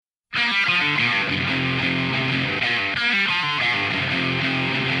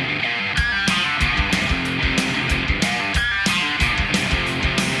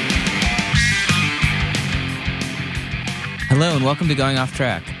Hello and welcome to Going Off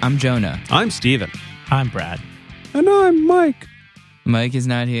Track. I'm Jonah. I'm Steven. I'm Brad. And I'm Mike. Mike is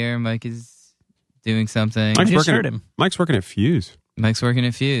not here. Mike is doing something. Mike's working at Fuse. Mike's working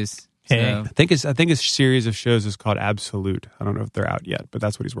at Fuse. Hey. So. I think his series of shows is called Absolute. I don't know if they're out yet, but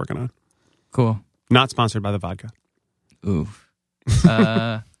that's what he's working on. Cool. Not sponsored by the vodka. Ooh.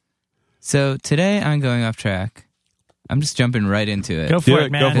 So today on Going Off Track, I'm just jumping right into it. Go for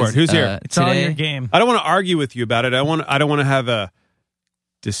it, man. Go for it. Who's here? It's all your game. I don't want to argue with you about it. I don't want to have a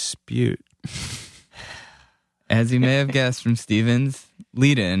dispute. As you may have guessed from Steven's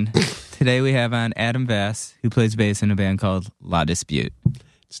lead-in, today we have on Adam Vass, who plays bass in a band called La Dispute.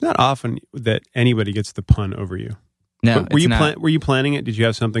 It's not often that anybody gets the pun over you. No, were you planning it? Did you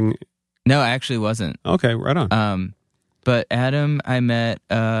have something? No, I actually wasn't. Okay, right on. But Adam, I met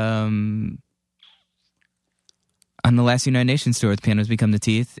on the last United Nations tour with Pianos Become the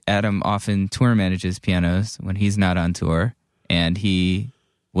Teeth. Adam often tour manages pianos when he's not on tour, and he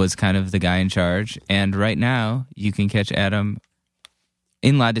was kind of the guy in charge. And right now, you can catch Adam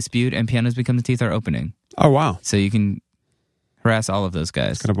in La Dispute, and Pianos Become the Teeth are opening. Oh, wow. So you can harass all of those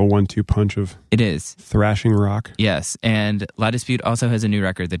guys. Kind of a 1-2 punch of It is. thrashing rock. Yes, and La Dispute also has a new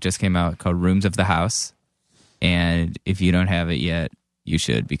record that just came out called Rooms of the House. And if you don't have it yet, you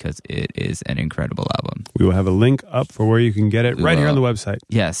should, because it is an incredible album. We will have a link up for where you can get it right here on the website.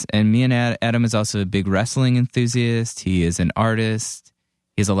 Yes, and me and Adam is also a big wrestling enthusiast. He is an artist.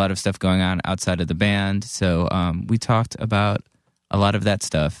 He has a lot of stuff going on outside of the band. So we talked about a lot of that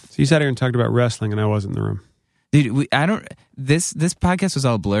stuff. So you sat here and talked about wrestling, and I wasn't in the room. Dude, This podcast was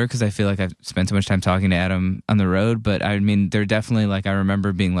all blur because I feel like I've spent so much time talking to Adam on the road. But I mean, they're definitely like, I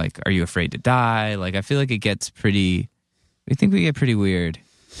remember being like, "Are you afraid to die?" Like, I feel like it gets pretty. We think we get pretty weird,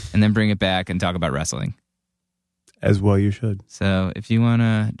 and then bring it back and talk about wrestling. As well, you should. So if you want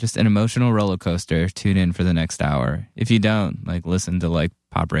to just an emotional roller coaster, tune in for the next hour. If you don't, like, listen to like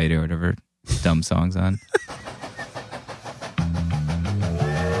pop radio or whatever dumb songs on.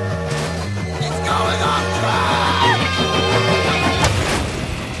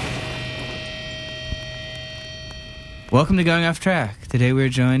 Welcome to Going Off Track. Today we're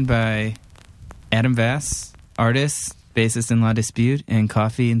joined by Adam Vass, artist, bassist in La Dispute, and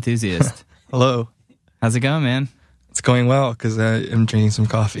coffee enthusiast. Hello. How's it going, man? It's going well because I am drinking some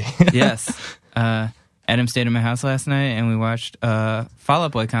coffee. Yes. Adam stayed at my house last night and we watched a Fall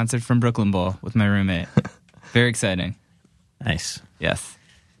Out Boy concert from Brooklyn Bowl with my roommate. Very exciting. Nice. Yes.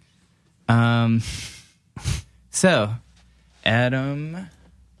 So, Adam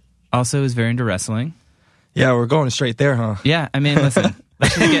also is very into wrestling. Yeah, we're going straight there, huh? Yeah, I mean, listen,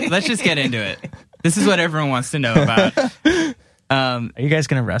 let's just get into it. This is what everyone wants to know about. Are you guys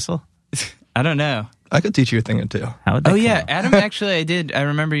going to wrestle? I don't know. I could teach you a thing or two. How would that Oh, come yeah, out? Adam, actually, I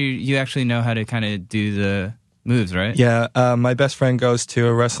remember you actually know how to kind of do the moves, right? Yeah, my best friend goes to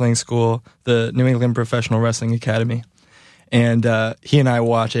a wrestling school, the New England Professional Wrestling Academy, and he and I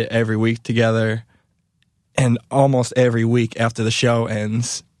watch it every week together, and almost every week after the show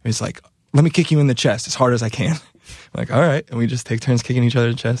ends, he's like, "Let me kick you in the chest as hard as I can." I'm like, all right. And we just take turns kicking each other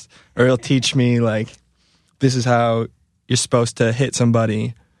in the chest. Or he'll teach me, like, this is how you're supposed to hit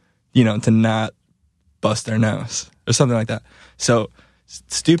somebody, to not bust their nose or something like that. So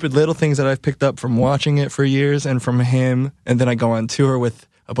stupid little things that I've picked up from watching it for years and from him. And then I go on tour with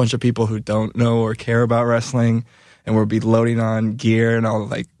a bunch of people who don't know or care about wrestling. And we'll be loading on gear and I'll,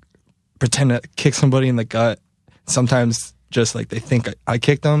 like, pretend to kick somebody in the gut. Sometimes just like they think I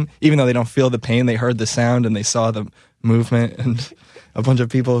kicked them, even though they don't feel the pain. They heard the sound and they saw the movement, and a bunch of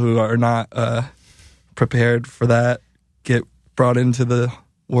people who are not prepared for that get brought into the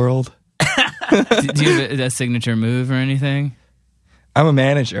world. Do you have a signature move or anything? I'm a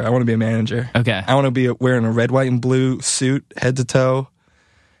manager. I want to be a manager. Okay. I want to be wearing a red, white, and blue suit, head to toe.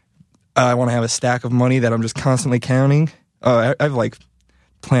 I want to have a stack of money that I'm just constantly counting. I've like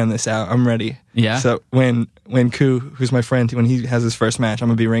planned this out. I'm ready. Yeah. So when Koo, who's my friend, when he has his first match, I'm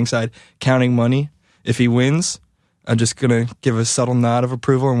gonna be ringside counting money. If he wins, I'm just gonna give a subtle nod of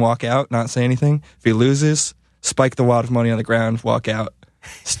approval and walk out, not say anything. If he loses, spike the wad of money on the ground, walk out,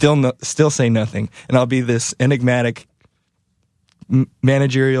 still say nothing, and I'll be this enigmatic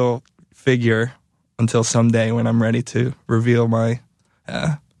managerial figure until someday when I'm ready to reveal my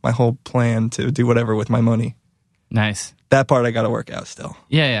whole plan to do whatever with my money. Nice. That part I got to work out still.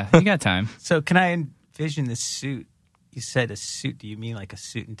 Yeah, you got time. So can I envision this suit? You said a suit. Do you mean like a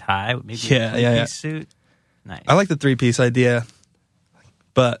suit and tie? Maybe Yeah, a yeah. suit? Nice. I like the 3-piece idea,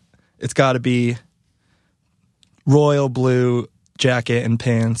 but it's got to be royal blue jacket and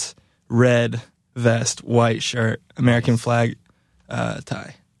pants, red vest, white shirt, American flag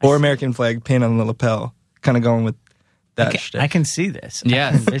tie, or American flag pin on the lapel, kind of going with that shtick. I can see this. Yeah.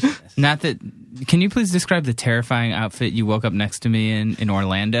 I can envision this. Not that. Can you please describe the terrifying outfit you woke up next to me in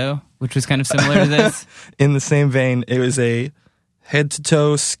Orlando, which was kind of similar to this? In the same vein, it was a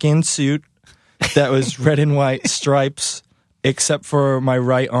head-to-toe skin suit that was red and white stripes, except for my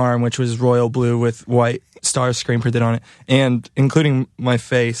right arm, which was royal blue with white star screen printed on it, and including my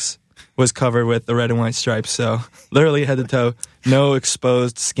face was covered with the red and white stripes. So literally head to toe, no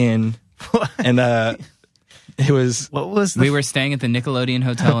exposed skin, and it was. What was the We were staying at the Nickelodeon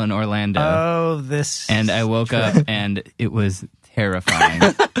Hotel in Orlando. And I woke up and it was terrifying.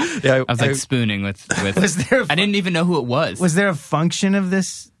 Yeah, I was like spooning with Was there I didn't even know who it was. Was there a function of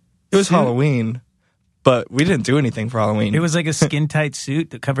this? it was suit? Halloween, but we didn't do anything for Halloween. It was like a skin tight suit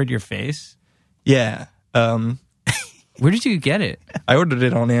that covered your face. yeah. Where did you get it? I ordered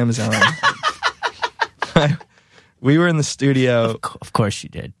it on Amazon. We were in the studio Of course you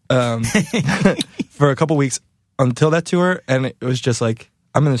did. for a couple weeks until that tour, and it was just like,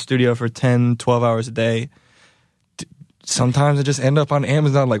 I'm in the studio for 10, 12 hours a day. Sometimes I just end up on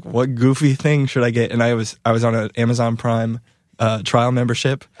Amazon, like, what goofy thing should I get? And I was on an Amazon Prime trial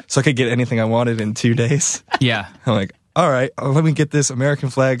membership, so I could get anything I wanted in 2 days. Yeah. I'm like, all right, let me get this American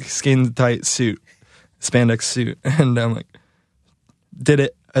flag skin tight suit, spandex suit. And I'm like, did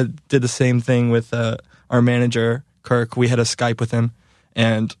it. I did the same thing with our manager, Kirk. We had a Skype with him,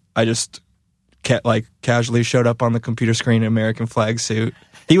 and I just casually showed up on the computer screen in American flag suit.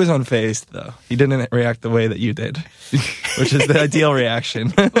 He was unfazed, though. He didn't react the way that you did, which is the ideal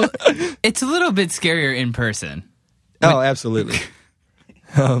reaction. It's a little bit scarier in person. Oh, absolutely.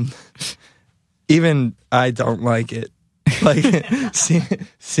 Even I don't like it. Like seeing a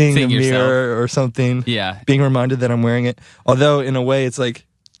Seeing mirror yourself. or something. Yeah. Being reminded that I'm wearing it. Although, in a way, it's like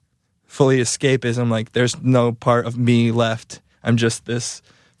fully escapism. Like, there's no part of me left. I'm just this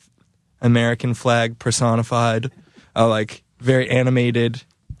American flag personified, like very animated.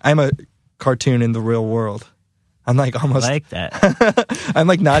 I'm a cartoon in the real world. I'm like almost like that. I'm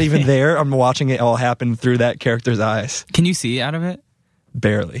like not even there. I'm watching it all happen through that character's eyes. Can you see out of it?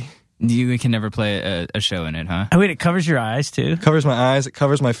 Barely. You can never play a show in it, huh? Oh, wait, it covers your eyes too? It covers my eyes. It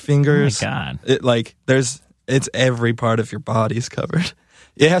covers my fingers. Oh my God. It like it's every part of your body's covered.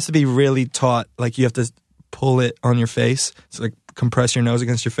 It has to be really taut. Like, you have to pull it on your face. So like compress your nose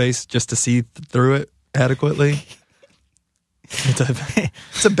against your face just to see through it adequately.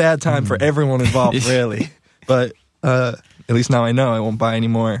 It's a bad time for everyone involved, really. But at least now I know I won't buy any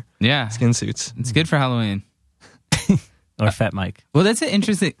more Yeah. skin suits. It's good for Halloween. Or Fat Mike. Well, that's an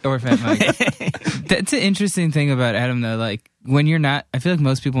interesting or Fat Mike. That's an interesting thing about Adam, though. Like, when you're not, I feel like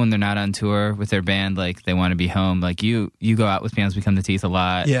most people, when they're not on tour with their band, like, they want to be home. Like, you go out with Pianos Become the Teeth a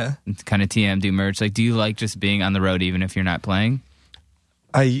lot. Yeah. Kind of TM, do merch. Like, do you like just being on the road even if you're not playing?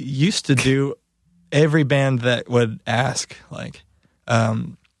 I used to do every band that would ask. Like,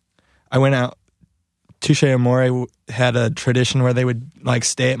 I went out. Touche Amore had a tradition where they would like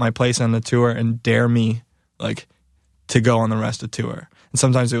stay at my place on the tour and dare me like to go on the rest of the tour. And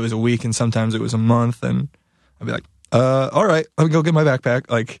sometimes it was a week, and sometimes it was a month. And I'd be like, all right, let me go get my backpack.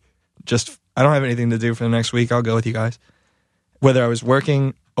 Like, just I don't have anything to do for the next week. I'll go with you guys. Whether I was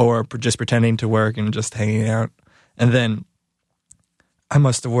working or just pretending to work and just hanging out. And then I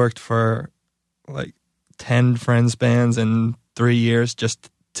must have worked for like 10 friends bands in 3 years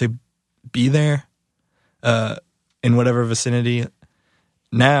just to be there in whatever vicinity.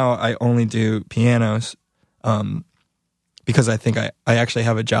 Now I only do pianos because I think I actually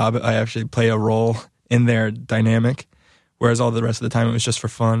have a job. I actually play a role in their dynamic, whereas all the rest of the time it was just for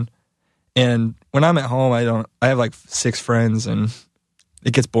fun. And when I'm at home, I have like 6 friends, and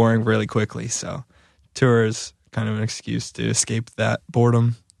it gets boring really quickly. So tour is kind of an excuse to escape that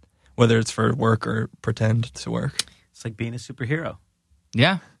boredom, whether it's for work or pretend to work. It's like being a superhero.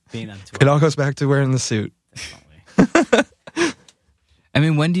 Yeah. Being on tour. It all goes back to wearing the suit. I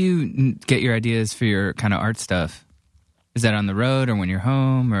mean, when do you get your ideas for your kind of art stuff? Is that on the road or when you're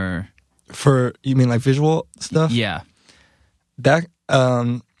home or? For, you mean like visual stuff? Yeah. That,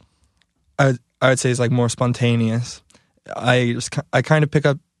 I would say is like more spontaneous. I kind of pick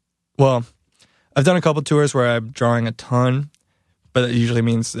up, well, I've done a couple tours where I'm drawing a ton, but it usually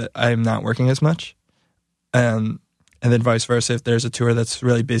means that I'm not working as much. And then vice versa, if there's a tour that's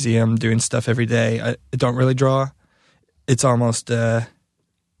really busy, I'm doing stuff every day, I don't really draw. It's almost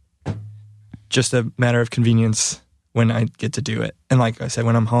just a matter of convenience when I get to do it. And like I said,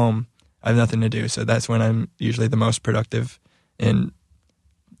 when I'm home, I have nothing to do, so that's when I'm usually the most productive in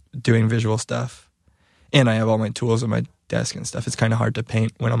doing visual stuff. And I have all my tools at my desk and stuff. It's kind of hard to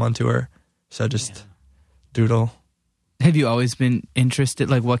paint when I'm on tour, so just doodle. Have you always been interested?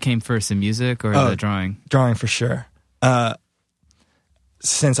 Like, what came first, the music or the drawing? Drawing for sure.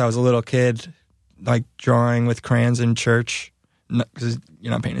 since I was a little kid, like drawing with crayons in church, because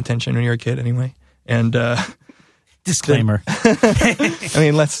you're not paying attention when you're a kid anyway. And Disclaimer. I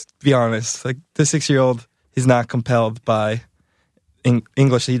mean, let's be honest. Like the 6-year-old is not compelled by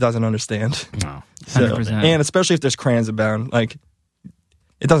English that he doesn't understand. No. 100%. And especially if there's crayons abound, like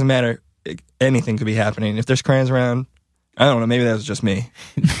it doesn't matter. Anything could be happening. If there's crayons around, I don't know. Maybe that was just me.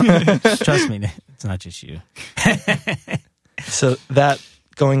 Trust me, it's not just you. So that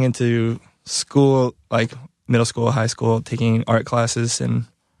going into school, like middle school, high school, taking art classes, and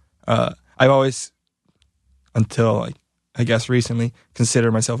I've always, until like I guess recently,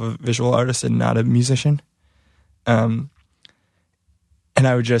 considered myself a visual artist and not a musician. And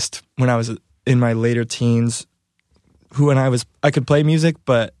I would just, when I was in my later teens, I could play music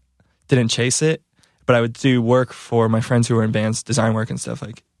but didn't chase it. But I would do work for my friends who were in bands, design work and stuff,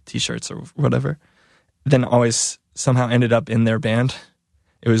 like T-shirts or whatever. Then always somehow ended up in their band.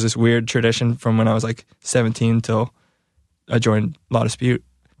 It was this weird tradition from when I was like 17 till I joined Law Dispute.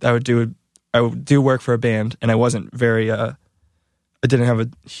 I would do work for a band, and I wasn't very, I didn't have a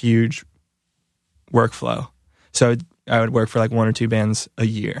huge workflow. So I would work for like 1 or 2 bands a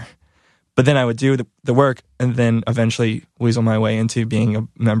year. But then I would do the work and then eventually weasel my way into being a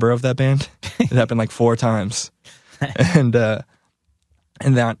member of that band. It happened like 4 times. And that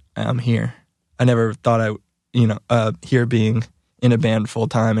I'm here. I never thought here being in a band full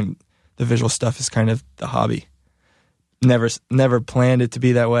time and the visual stuff is kind of the hobby. Never planned it to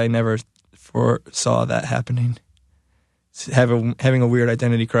be that way. Never foresaw that happening. Having a weird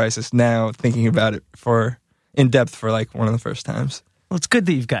identity crisis now, thinking about it in depth for like one of the first times. Well, it's good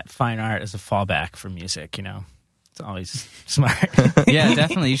that you've got fine art as a fallback for music, you know. It's always smart. Yeah,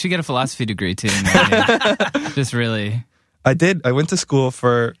 definitely. You should get a philosophy degree too. Maybe. Just really. I did. I went to school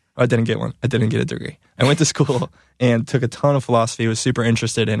I didn't get one. I didn't get a degree. I went to school and took a ton of philosophy, was super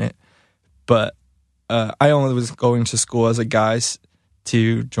interested in it. But I only was going to school as a guys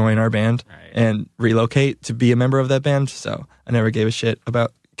to join our band and relocate to be a member of that band. So I never gave a shit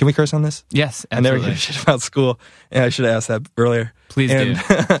about. Can we curse on this? Yes, absolutely. I never gave a shit about school, and I should have asked that earlier. Please do.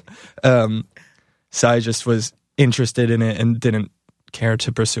 So I just was interested in it and didn't care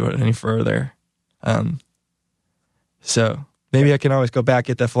to pursue it any further. So maybe I can always go back,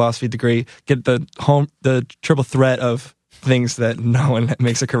 get that philosophy degree, get the triple threat of things that no one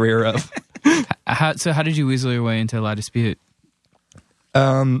makes a career of. So how did you weasel your way into Law Dispute?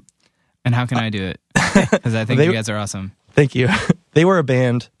 And how can I do it? Because I think you guys are awesome. Thank you. They were a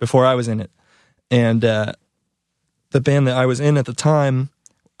band before I was in it. And the band that I was in at the time,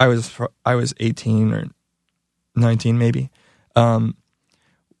 I was 18 or 19 maybe.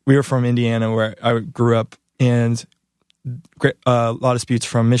 We were from Indiana where I grew up, and Law Dispute's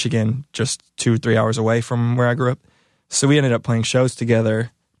from Michigan, just 2-3 hours away from where I grew up. So we ended up playing shows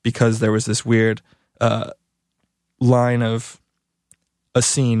together because there was this weird line of a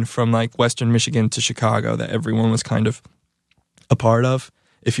scene from like Western Michigan to Chicago that everyone was kind of a part of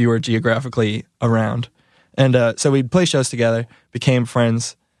if you were geographically around. And so we'd play shows together, became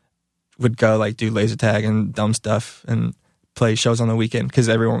friends, would go like do laser tag and dumb stuff and play shows on the weekend because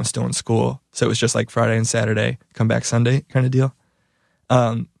everyone was still in school. So it was just like Friday and Saturday, come back Sunday kind of deal.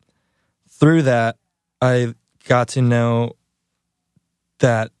 Through that, I got to know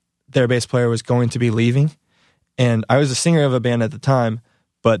that their bass player was going to be leaving. And I was a singer of a band at the time,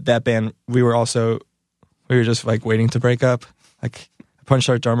 but that band, we were just like waiting to break up. Like I punched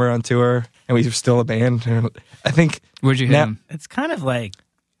our drummer on tour and we were still a band. I think. Where'd you hit him? It's kind of like.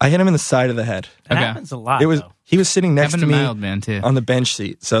 I hit him in the side of the head. It happens a lot. He was sitting next to me my old man too. on the bench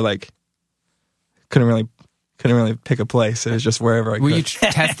seat. So like couldn't really pick a place. It was just wherever I could. Were you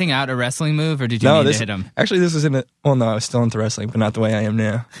testing out a wrestling move or did you need to hit him? Actually, this was no, I was still into wrestling, but not the way I am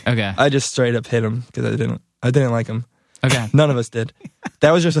now. Okay. I just straight up hit him because I didn't like him. Okay. None of us did.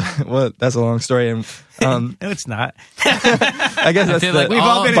 That was just, that's a long story. And, no, it's not. I guess that's like we've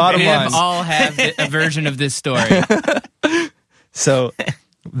all been bottom line. We've all have a version of this story. So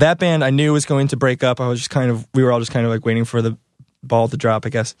that band I knew was going to break up. We were all just kind of like waiting for the ball to drop, I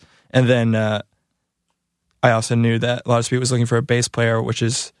guess. And then I also knew that Law Dispute was looking for a bass player, which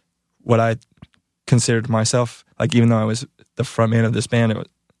is what I considered myself. Like even though I was the front man of this band,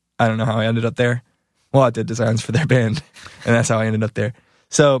 I don't know how I ended up there. Well, I did designs for their band, and that's how I ended up there.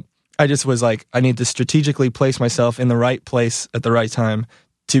 So I just was like, I need to strategically place myself in the right place at the right time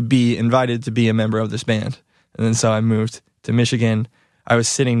to be invited to be a member of this band. And then so I moved to Michigan. I was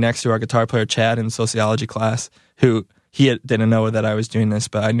sitting next to our guitar player, Chad, in sociology class, who didn't know that I was doing this,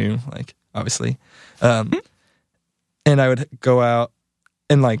 but I knew, like, obviously. And I would go out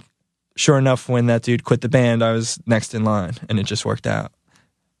and, like, sure enough, when that dude quit the band, I was next in line, and it just worked out.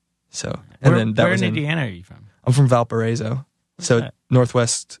 So, and then that where was in Indiana are you from? I'm from Valparaiso, so that?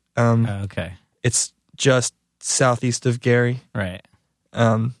 northwest. Okay. It's just southeast of Gary, Right.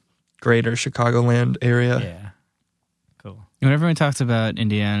 greater Chicagoland area. Yeah. Cool. When everyone talks about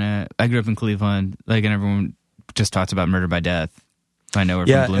Indiana, I grew up in Cleveland, and everyone just talks about Murder by Death. I know we're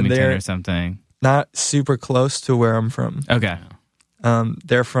Yeah, from and Bloomington they're or something. Not super close to where I'm from. Okay.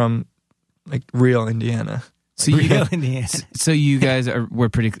 They're from like real Indiana. So you, Real Indiana. so you guys grew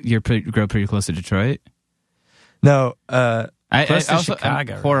up pretty close to Detroit? No, Close to I'm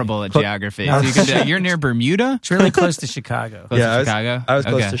Chicago, horrible at geography. So you're near Bermuda? It's really close to Chicago. Close to I Chicago? was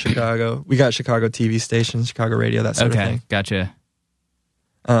close Okay. to Chicago. We got Chicago TV stations, Chicago radio, that sort of Okay, thing. gotcha.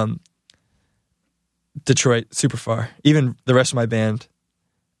 Detroit, super far. Even the rest of my band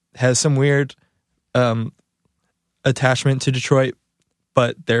has some weird attachment to Detroit,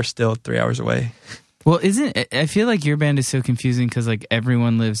 but they're still 3 hours away. Well, I feel like your band is so confusing because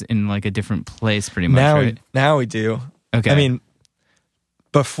everyone lives in a different place pretty much, right? Now we do. Okay. I mean,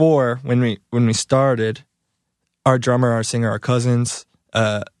 before when we started, our drummer, our singer, our cousins,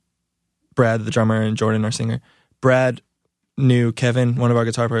 Brad, the drummer, and Jordan, our singer. Brad knew Kevin, one of our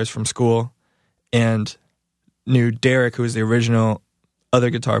guitar players from school, and knew Derek, who was the original other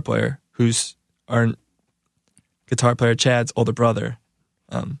guitar player, who's our guitar player Chad's older brother.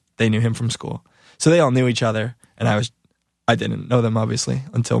 They knew him from school, so they all knew each other, and I didn't know them obviously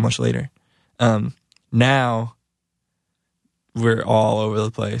until much later. Now we're all over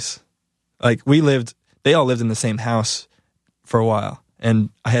the place. They all lived in the same house for a while, and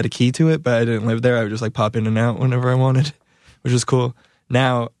I had a key to it, but I didn't live there. I would just pop in and out whenever I wanted, which was cool.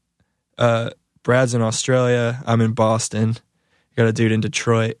 Now, Brad's in Australia. I'm in Boston. Got a dude in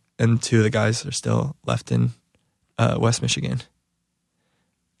Detroit, and two of the guys are still left in West Michigan.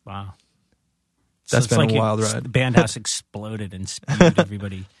 Wow. That's it's been a wild ride. The band house exploded and spewed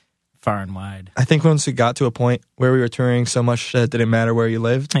everybody far and wide. I think once we got to a point where we were touring so much that it didn't matter where you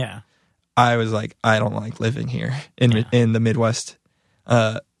lived, Yeah. I was like, I don't like living here in the Midwest.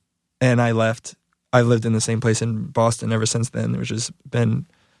 And I left. I lived in the same place in Boston ever since then, which has been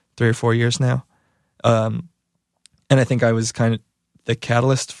 3 or 4 years now. And I think I was kind of the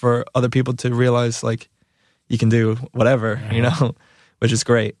catalyst for other people to realize, you can do whatever, which is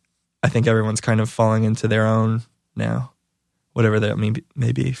great. I think everyone's kind of falling into their own now, whatever that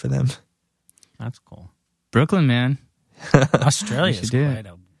may be for them. That's cool. Brooklyn, man. Australia is do. quite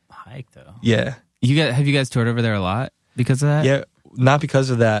a hike, though. Yeah. Have you guys toured over there a lot because of that? Yeah, not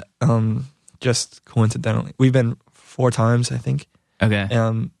because of that. Just coincidentally. We've been 4 times, I think. Okay.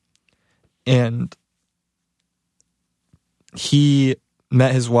 And he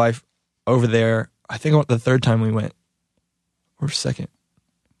met his wife over there, I think the 3rd time we went, or 2nd.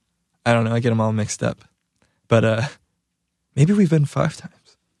 I don't know, I get them all mixed up. But maybe we've been 5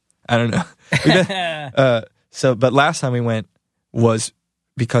 times. I don't know. We've been, but last time we went was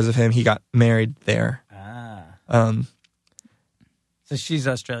because of him. He got married there. So she's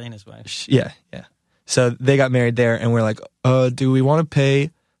Australian as well. Yeah. So they got married there, and we're like, do we want to pay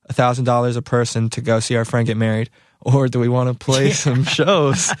 $1,000 a person to go see our friend get married, or do we want to play some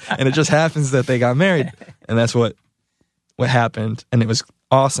shows? And it just happens that they got married, and that's what happened. And it was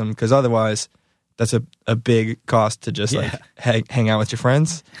awesome, because otherwise that's a big cost to just hang out with your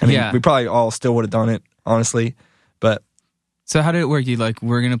friends. I mean, we probably all still would have done it, honestly, but so how did it work? You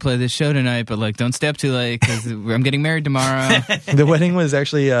we're going to play this show tonight, but don't stay up too late because I'm getting married tomorrow. The wedding was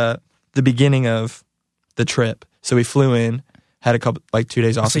actually the beginning of the trip. So we flew in, had a couple 2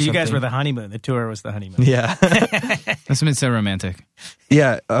 days off. So or you guys something. were the honeymoon. The tour was the honeymoon. Yeah. That's been so romantic.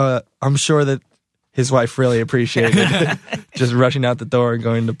 Yeah, I'm sure that his wife really appreciated just rushing out the door and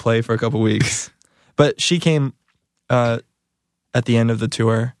going to play for a couple weeks. But she came at the end of the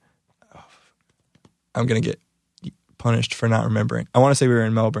tour. I'm going to get punished for not remembering. I want to say we were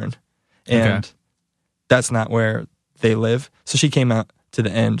in Melbourne, and that's not where they live. So she came out to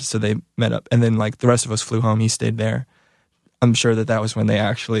the end, so they met up. And then the rest of us flew home. He stayed there. I'm sure that was when they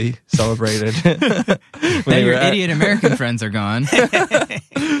actually celebrated. Now your idiot American friends are gone.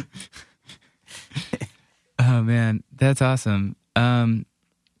 Oh, man. That's awesome.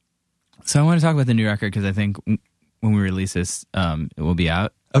 So I want to talk about the new record because I think when we release this, it will be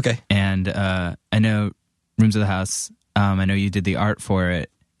out. Okay. And I know Rooms of the House, I know you did the art for it.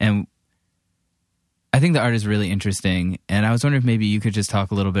 And I think the art is really interesting. And I was wondering if maybe you could just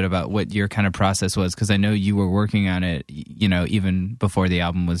talk a little bit about what your kind of process was, because I know you were working on it, even before the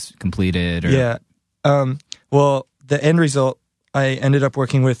album was completed. Yeah. Well, the end result, I ended up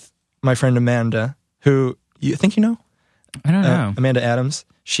working with my friend Amanda, who you think you know? I don't know. Amanda Adams.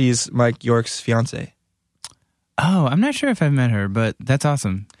 She's Mike York's fiance. Oh, I'm not sure if I've met her, but that's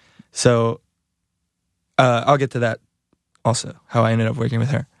awesome. So I'll get to that also, how I ended up working with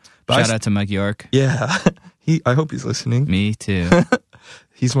her. But Shout out to Mike York. Yeah. I hope he's listening. Me too.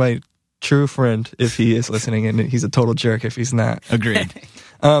 He's my true friend if he is listening, and he's a total jerk if he's not. Agreed.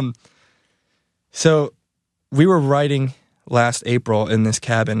 So we were writing last April in this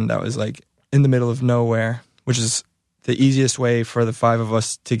cabin that was like in the middle of nowhere, which is the easiest way for the five of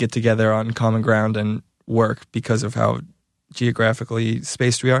us to get together on common ground and work because of how geographically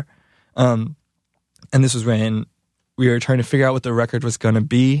spaced we are. And this was when we were trying to figure out what the record was going to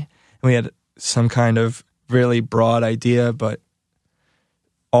be. And we had some kind of really broad idea, but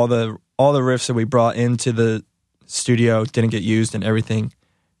all the riffs that we brought into the studio didn't get used, and everything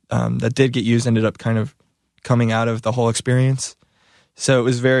that did get used ended up kind of coming out of the whole experience. So it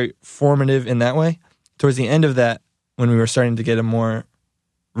was very formative in that way. Towards the end of that, when we were starting to get a more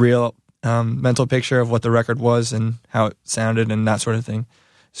real mental picture of what the record was and how it sounded and that sort of thing,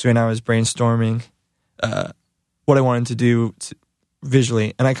 so when I was brainstorming what I wanted to do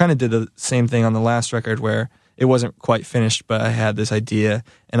visually, and I kind of did the same thing on the last record where it wasn't quite finished, but I had this idea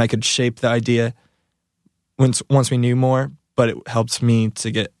and I could shape the idea once we knew more, but it helps me to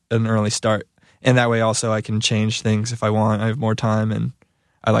get an early start. And that way also I can change things if I want. I have more time, and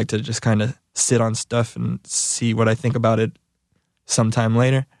I like to just kind of sit on stuff and see what I think about it sometime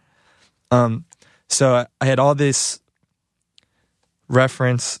later. So I had all this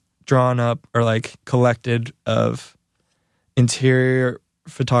reference drawn up or like collected of interior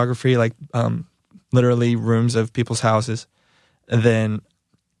photography, like literally rooms of people's houses, and then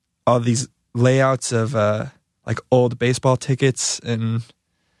all these layouts of like old baseball tickets, and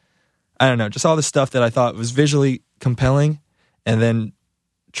I don't know, just all this stuff that I thought was visually compelling, and then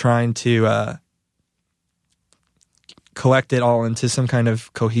trying to collect it all into some kind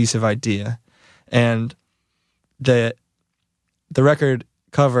of cohesive idea. And the record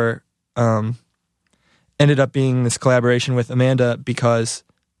cover ended up being this collaboration with Amanda because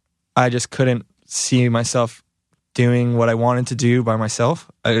I just couldn't see myself doing what I wanted to do by myself.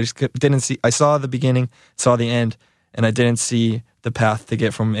 I just didn't see. I saw the beginning, saw the end, and I didn't see the path to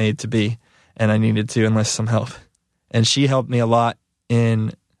get from A to B, and I needed to enlist some help. And she helped me a lot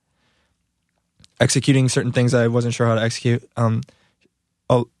in executing certain things I wasn't sure how to execute.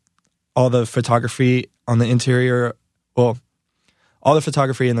 All the photography on the interior, well, all the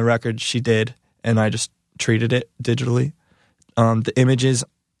photography in the record she did, and I just treated it digitally. The images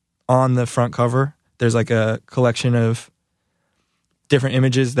on the front cover, there's like a collection of different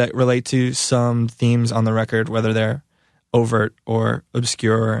images that relate to some themes on the record, whether they're overt or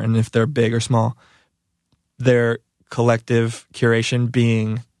obscure, and if they're big or small. Their collective curation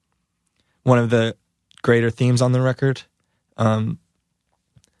being one of the greater themes on the record,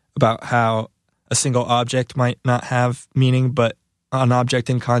 about how a single object might not have meaning, but an object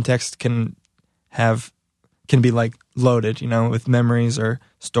in context can be like loaded, with memories or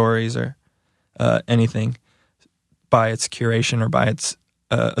stories or anything by its curation or by its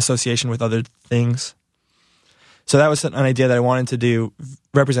association with other things. So that was an idea that I wanted to do,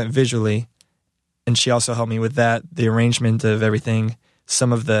 represent visually, and she also helped me with that, the arrangement of everything.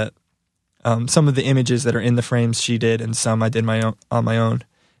 Some of the images that are in the frames she did, and some I did on my own,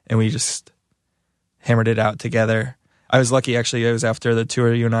 and we just hammered it out together. I was lucky, actually. It was after the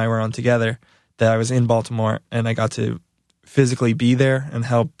tour you and I were on together that I was in Baltimore, and I got to physically be there and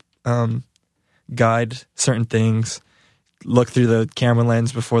help guide certain things, look through the camera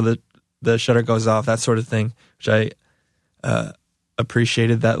lens before the shutter goes off, that sort of thing, which I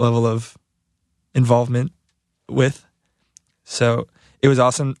appreciated that level of involvement with. So it was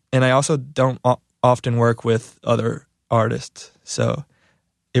awesome. And I also don't often work with other artists, so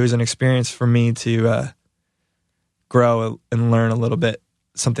it was an experience for me to grow and learn a little bit,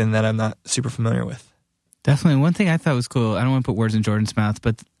 something that I'm not super familiar with. Definitely. One thing I thought was cool, I don't want to put words in Jordan's mouth,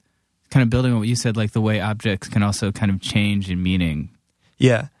 but kind of building on what you said, like the way objects can also kind of change in meaning.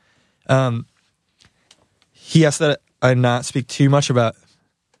 Yeah. He asked that I not speak too much about,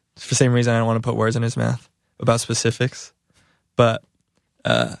 for the same reason I don't want to put words in his mouth, about specifics. But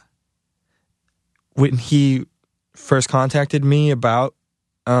when he first contacted me about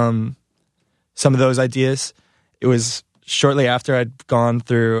some of those ideas, it was shortly after I'd gone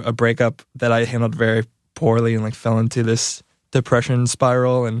through a breakup that I handled very poorly and fell into this depression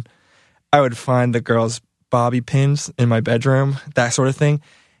spiral, and I would find the girls' bobby pins in my bedroom, that sort of thing.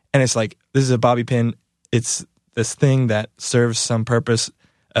 And it's like, this is a bobby pin. It's this thing that serves some purpose,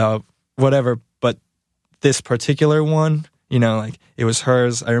 whatever. But this particular one, it was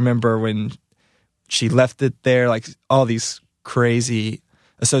hers. I remember when she left it there, like all these crazy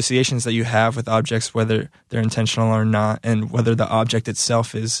associations that you have with objects, whether they're intentional or not, and whether the object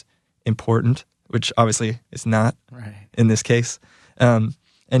itself is important, which obviously is not in this case. And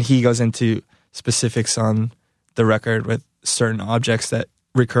he goes into specifics on the record with certain objects that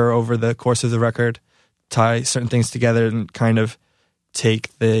recur over the course of the record, tie certain things together, and kind of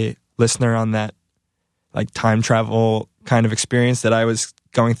take the listener on that like time travel kind of experience that I was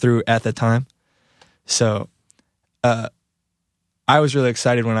going through at the time. So I was really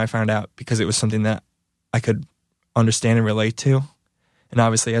excited when I found out, because it was something that I could understand and relate to. And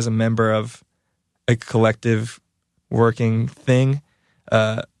obviously, as a member of a collective working thing,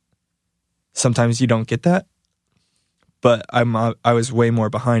 sometimes you don't get that. But I was way more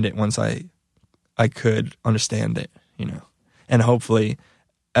behind it once I could understand it, you know. And hopefully,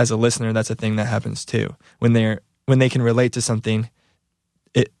 as a listener, that's a thing that happens too. When they can relate to something,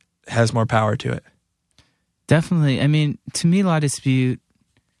 it has more power to it. Definitely. I mean, to me, La Dispute,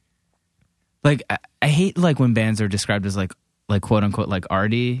 like, I hate like when bands are described as like quote unquote like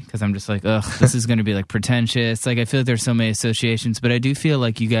arty, because I'm just like, ugh, this is going to be like pretentious. Like, I feel like there's so many associations, but I do feel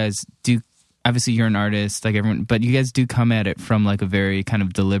like you guys do. Obviously, you're an artist, like everyone, but you guys do come at it from like a very kind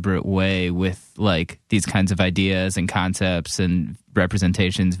of deliberate way with like these kinds of ideas and concepts and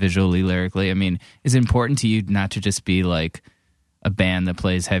representations visually, lyrically. I mean, is it important to you not to just be like a band that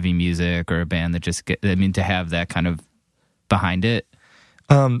plays heavy music, or a band that just to have that kind of behind it?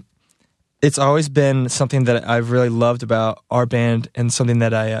 It's always been something that I've really loved about our band, and something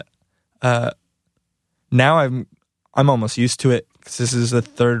that I now I'm almost used to it, because this is the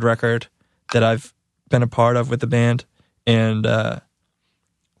third record that I've been a part of with the band, and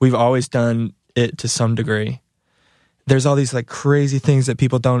we've always done it to some degree. There's all these like crazy things that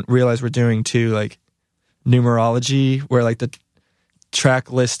people don't realize we're doing too, like numerology, where like the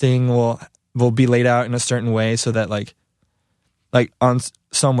track listing will be laid out in a certain way, so that like on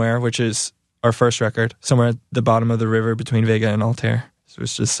Somewhere, which is our first record, somewhere at the bottom of the river between Vega and Altair, so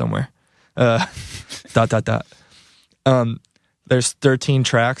it's just somewhere. There's 13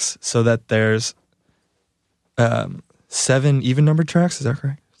 tracks, so that there's 7 even numbered tracks. Is that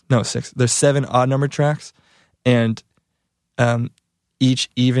correct? No, 6. There's 7 odd numbered tracks, and each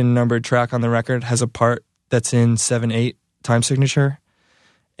even numbered track on the record has a part that's in 7/8 time signature,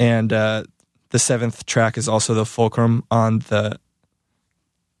 and the 7th track is also the fulcrum on the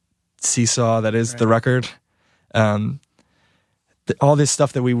seesaw that is the record. All this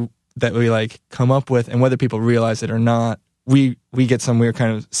stuff that we like come up with, and whether people realize it or not, we get some weird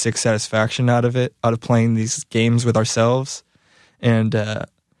kind of sick satisfaction out of it, out of playing these games with ourselves. And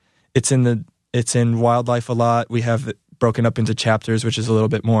it's in Wildlife a lot. We have it broken up into chapters, which is a little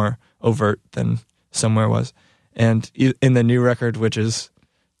bit more overt than Somewhere was. And in the new record, which is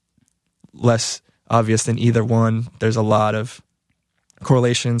less obvious than either one, there's a lot of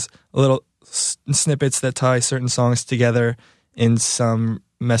correlations, little snippets that tie certain songs together in some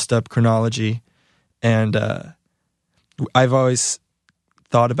messed up chronology. And I've always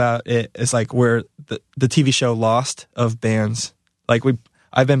thought about it as like we're the TV show Lost of bands. Like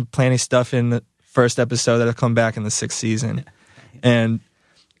I've been planning stuff in the first episode that'll come back in the 6th season. And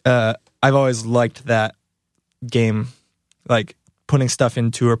I've always liked that game, like putting stuff in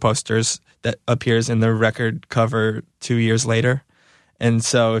tour posters that appears in the record cover 2 years later. And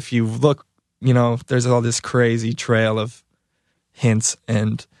so if you look, you know, there's all this crazy trail of hints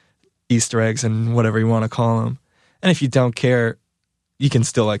and Easter eggs and whatever you want to call them. And if you don't care, you can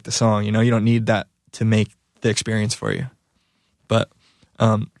still like the song, you know? You don't need that to make the experience for you. But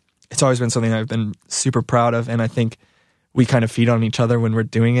it's always been something I've been super proud of, and I think we kind of feed on each other when we're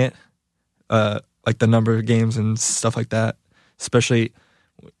doing it, like the number of games and stuff like that, especially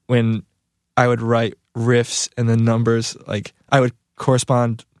when I would write riffs and the numbers, like I would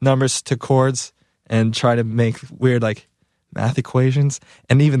correspond numbers to chords and try to make weird like math equations.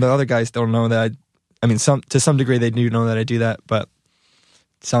 And even the other guys don't know that I mean, to some degree they do know that I do that, but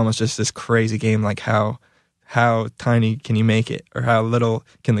it's almost just this crazy game, like how tiny can you make it, or how little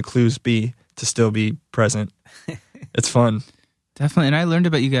can the clues be to still be present. It's fun. Definitely. And I learned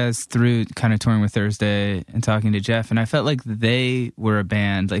about you guys through kind of touring with Thursday and talking to Jeff, and I felt like they were a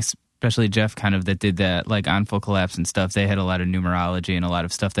band, like especially Jeff kind of, that did that, like on Full Collapse and stuff. They had a lot of numerology and a lot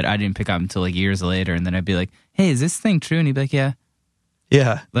of stuff that I didn't pick up until like years later, and then I'd be like, hey, is this thing true? And he'd be like, yeah.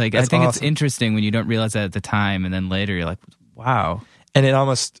 Yeah. Like, I think it's interesting when you don't realize that at the time, and then later you're like, wow. And it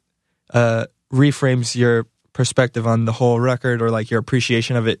almost reframes your perspective on the whole record, or like your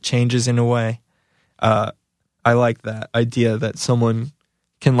appreciation of it changes in a way. I like that idea that someone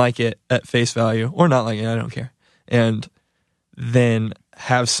can like it at face value, or not like it, I don't care, and then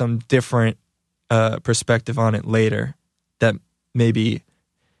have some different perspective on it later that maybe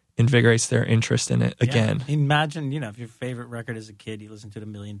invigorates their interest in it again. Yeah. Imagine, if your favorite record as a kid, you listen to it a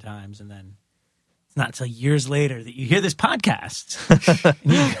million times, and then it's not until years later that you hear this podcast,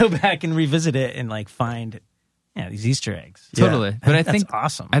 and you go back and revisit it and like find these Easter eggs. Totally. But I think that's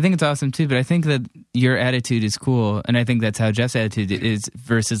awesome. I think it's awesome too, but I think that your attitude is cool, and I think that's how Jeff's attitude is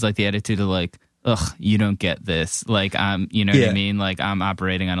versus like the attitude of like, ugh, you don't get this. Like you know what I mean? Like I'm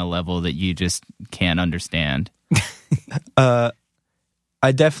operating on a level that you just can't understand.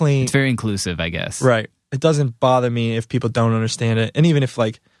 I definitely... It's very inclusive, I guess. Right. It doesn't bother me if people don't understand it. And even if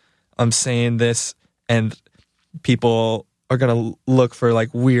like I'm saying this and people are going to look for like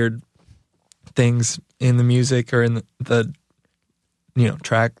weird things in the music or in the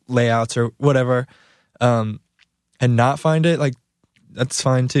track layouts or whatever, and not find it, like that's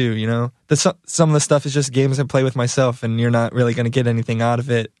fine too, some of the stuff is just games I play with myself and you're not really going to get anything out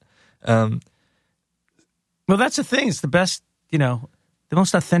of it. Well, that's the thing. It's the best, the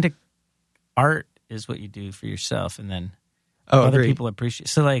most authentic art is what you do for yourself, and then other people appreciate.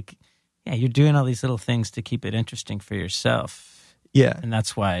 So, like, you're doing all these little things to keep it interesting for yourself. Yeah, and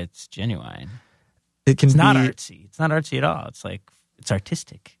that's why it's genuine. It's not artsy. It's not artsy at all. It's like it's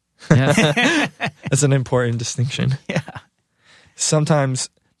artistic. Yeah. That's an important distinction. Yeah. Sometimes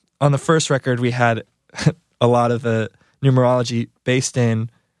on the first record, we had a lot of the numerology based in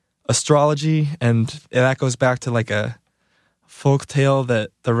astrology, and that goes back to like a folk tale that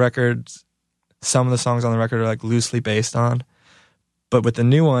some of the songs on the record are like loosely based on. But with the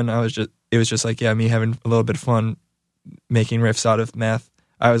new one, it was just like, me having a little bit of fun making riffs out of math.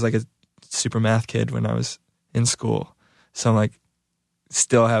 I was like a super math kid when I was in school. So I'm like,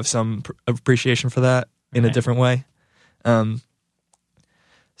 still have some appreciation for that in a different way.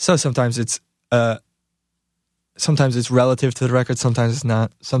 So sometimes it's relative to the record, sometimes it's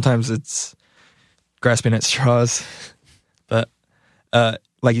not. Sometimes it's grasping at straws. But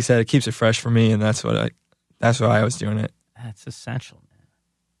like you said, it keeps it fresh for me, and that's why I was doing it. That's essential, man.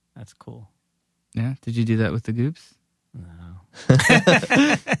 That's cool. Yeah. Did you do that with the Goops? No.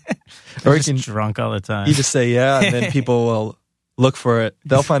 Or you can drunk all the time. You just say and then people will look for it.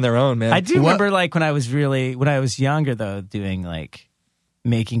 They'll find their own, man. I do remember like when I was younger though, doing like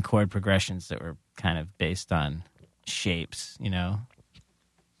making chord progressions that were kind of based on shapes,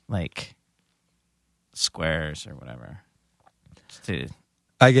 like squares or whatever.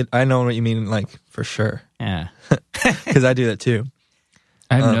 I know what you mean, like, for sure. Yeah. Because I do that too.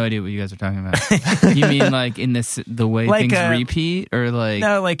 I have no idea what you guys are talking about. You mean like in the way like things repeat, or like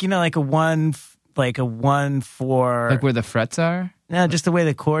no, like like a 1, like a 1 4, like where the frets are? No, just the way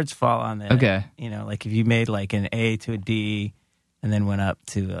the chords fall on there. Okay. Like if you made like an A to a D and then went up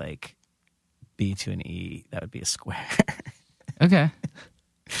to like B to an E, that would be a square. Okay.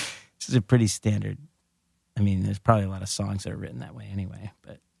 This is a pretty standard. I mean, there's probably a lot of songs that are written that way anyway,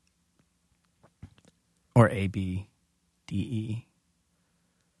 but or A B D E.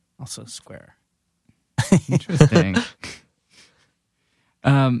 Also square. Interesting.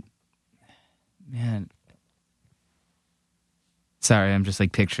 Man. Sorry, I'm just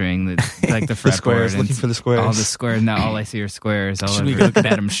like picturing the fretboard squares, looking for the squares. All the squares. Now all I see are squares. Should we look at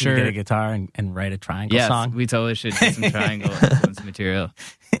Adam's shirt? Get a guitar and write a triangle song? Yes, we totally should do some triangle some material.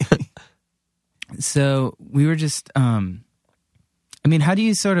 So we were just how do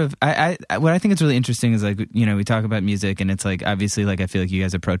you sort of what I think is really interesting is like, we talk about music and it's like, obviously, like I feel like you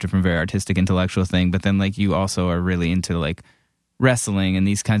guys approach it from a very artistic, intellectual thing, but then like you also are really into like wrestling and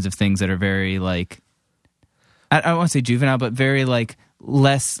these kinds of things that are very like, I don't want to say juvenile, but very like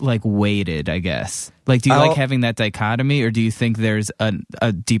less like weighted, I guess. Like, do you like having that dichotomy, or do you think there's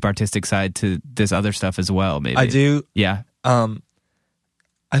a deep artistic side to this other stuff as well? Maybe I do. Yeah.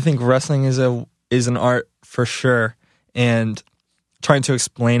 I think wrestling is an art for sure, and trying to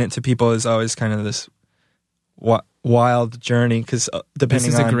explain it to people is always kind of this wild journey, because this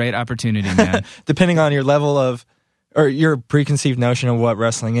is a great opportunity, man. Depending on your level of, or your preconceived notion of what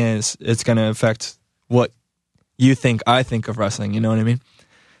wrestling is, it's going to affect what you think I think of wrestling, you know what I mean?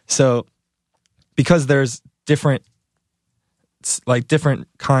 So, because there's different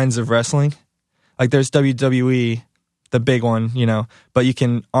kinds of wrestling, like there's WWE, the big one, but you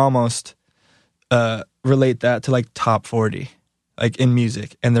can almost relate that to like top 40, like in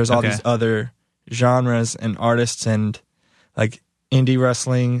music. And there's all these other genres and artists, and like indie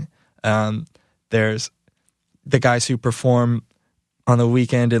wrestling. There's the guys who perform on the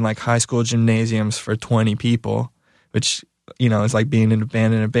weekend in like high school gymnasiums for 20 people, which, is like being in a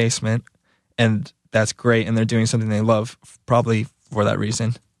band in a basement, and that's great. And they're doing something they love, probably for that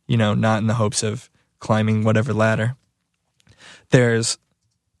reason, not in the hopes of climbing whatever ladder. There's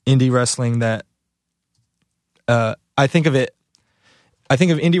indie wrestling that I think of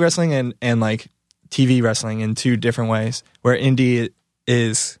indie wrestling and like TV wrestling in two different ways, where indie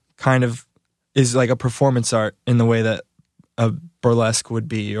is like a performance art in the way that a burlesque would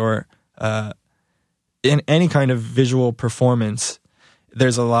be, or in any kind of visual performance.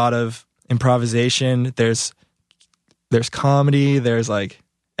 There's a lot of improvisation, there's comedy, there's like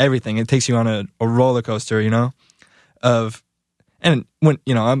everything. It takes you on a roller coaster, and when,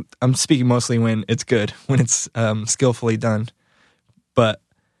 I'm speaking mostly when it's good, when it's skillfully done, but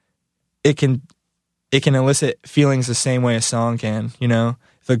it can elicit feelings the same way a song can.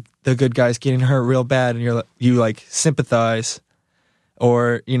 The good guy's getting hurt real bad, and you like sympathize,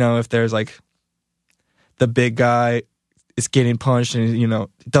 or if there's like the big guy is getting punched and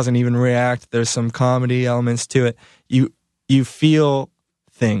doesn't even react. There's some comedy elements to it. You feel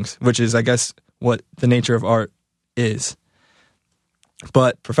things, which is, I guess, what the nature of art is.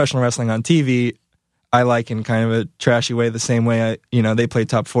 But professional wrestling on TV, I like in kind of a trashy way, the same way they play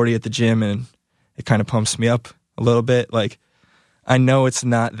top 40 at the gym, and it kind of pumps me up a little bit. Like, I know it's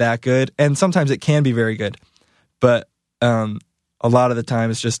not that good, and sometimes it can be very good, but a lot of the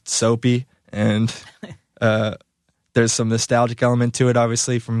time it's just soapy, and there's some nostalgic element to it,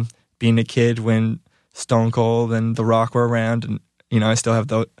 obviously, from being a kid when Stone Cold and The Rock were around, and I still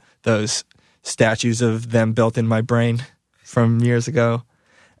have those statues of them built in my brain from years ago.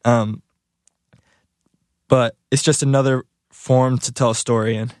 But it's just another form to tell a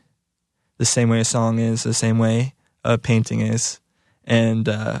story in, the same way a song is, the same way a painting is. And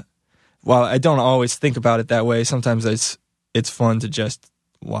while I don't always think about it that way, sometimes it's fun to just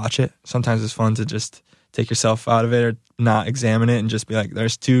watch it. Sometimes it's fun to just take yourself out of it or not examine it and just be like,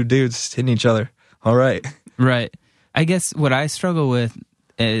 there's two dudes hitting each other. All right. Right. I guess what I struggle with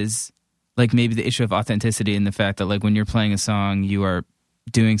is like maybe the issue of authenticity, and the fact that like when you're playing a song, you are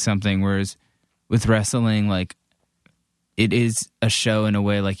doing something, whereas with wrestling, like it is a show in a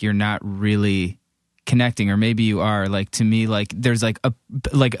way, like you're not really connecting, or maybe you are. Like, to me, like there's like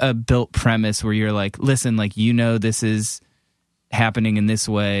a built premise where you're like, listen, like, this is happening in this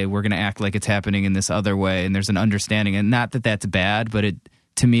way, we're going to act like it's happening in this other way, and there's an understanding. And not that that's bad, but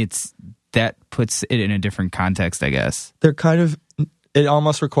to me that puts it in a different context, I guess. It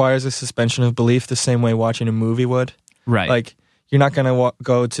almost requires a suspension of belief, the same way watching a movie would. Right. Like, you're not going to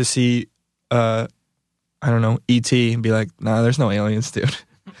go to see E.T. and be like, nah, there's no aliens, dude.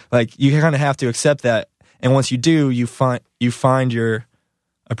 Like, you kind of have to accept that, and once you do, you find your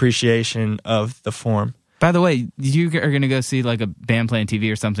appreciation of the form. By the way, you are going to go see like a band playing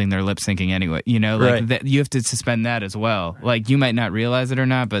TV or something, they're lip syncing anyway. Right. That, you have to suspend that as well. Like, you might not realize it or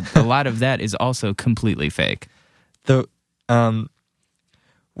not, but a lot of that is also completely fake.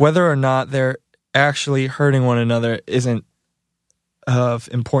 Whether or not they're actually hurting one another isn't of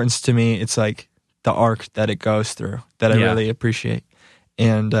importance to me. It's like the arc that it goes through that I really appreciate.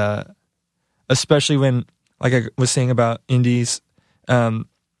 And especially when, like I was saying about indies, when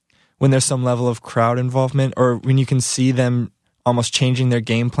there's some level of crowd involvement, or when you can see them almost changing their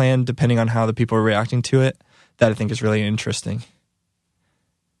game plan depending on how the people are reacting to it, that I think is really interesting.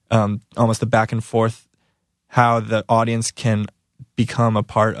 Almost the back and forth, how the audience can become a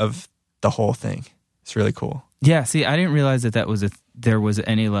part of the whole thing. It's really cool. Yeah, see, I didn't realize that there was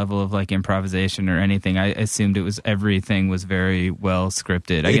any level of like improvisation or anything. I assumed everything was very well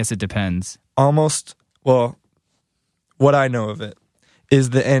scripted. I guess it depends. Almost, well, what I know of it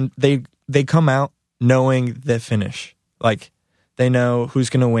is the end. They come out knowing the finish. Like, they know who's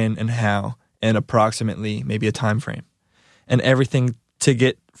going to win and how, and approximately maybe a time frame. And everything to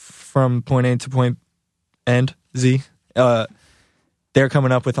get from point A to point end, Z, they're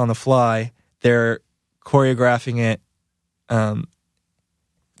coming up with on the fly. They're choreographing it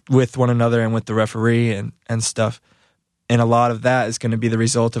with one another and with the referee and stuff. And a lot of that is going to be the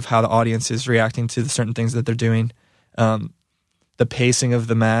result of how the audience is reacting to the certain things that they're doing. The pacing of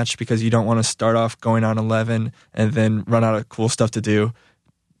the match, because you don't want to start off going on 11 and then run out of cool stuff to do,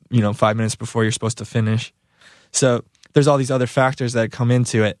 5 minutes before you're supposed to finish. So there's all these other factors that come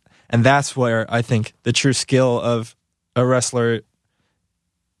into it. And that's where I think the true skill of a wrestler,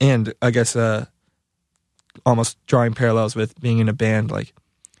 and I guess almost drawing parallels with being in a band, like,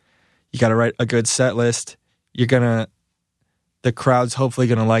 you got to write a good set list. The crowd's hopefully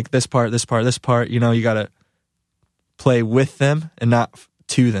going to like this part, this part, this part. You got to play with them and not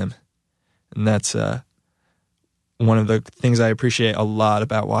to them. And that's one of the things I appreciate a lot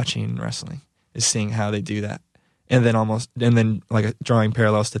about watching wrestling, is seeing how they do that. And then like drawing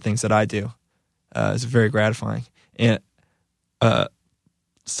parallels to things that I do is very gratifying. And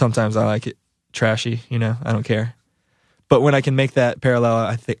sometimes I like it trashy, I don't care. But when I can make that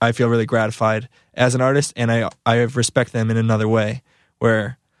parallel, I feel really gratified as an artist, and I respect them in another way,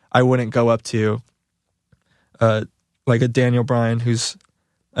 where I wouldn't go up to like a Daniel Bryan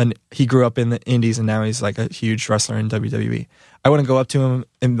he grew up in the indies and now he's like a huge wrestler in WWE. I wouldn't go up to him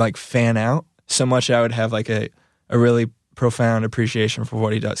and like fan out so much. I would have like a really profound appreciation for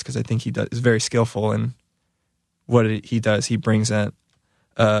what he does, because I think he is very skillful in what he does. He brings a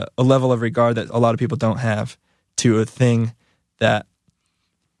level of regard that a lot of people don't have to a thing that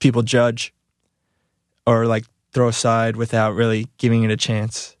people judge or like throw aside without really giving it a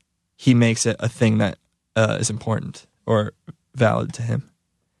chance. He makes it a thing that is important or valid to him,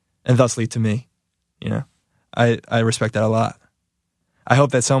 and thusly to me. You know, I respect that a lot. I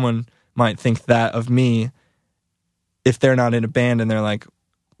hope that someone might think that of me if they're not in a band and they're like,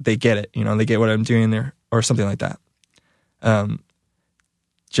 they get it, you know, they get what I'm doing there or something like that.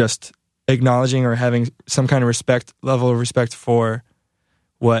 Just acknowledging or having some kind of level of respect for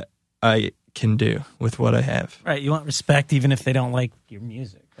what I can do with what I have. Right, you want respect even if they don't like your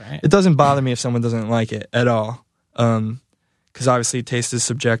music, right? It doesn't bother me if someone doesn't like it at all, because obviously taste is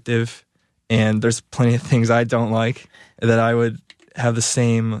subjective, and there's plenty of things I don't like that I would have the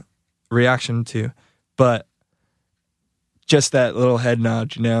same reaction to. But just that little head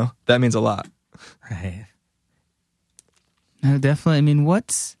nod, you know, that means a lot. Right. No, definitely. I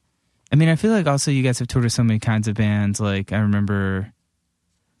mean, I feel like also you guys have toured with so many kinds of bands. Like, I remember,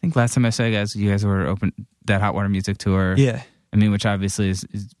 I think last time I saw you guys were open that Hot Water Music tour. Yeah. I mean, which obviously is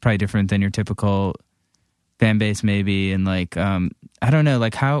probably different than your typical fan base, maybe. And like, I don't know,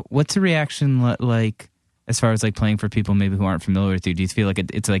 like what's the reaction like as far as like playing for people maybe who aren't familiar with you? Do you feel like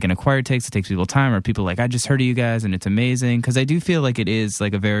it's like an acquired taste, it takes people time, or people like, I just heard of you guys and it's amazing? Because I do feel like it is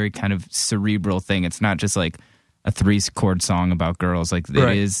like a very kind of cerebral thing. It's not just like a 3-chord song about girls. Like,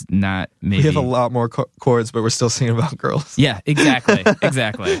 it is not maybe... We have a lot more chords, but we're still singing about girls. Yeah, exactly.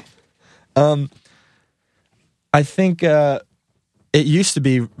 Exactly. I think it used to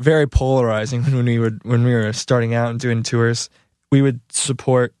be very polarizing when we were starting out and doing tours. We would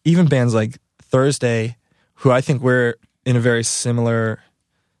support even bands like Thursday, who I think we're in a very similar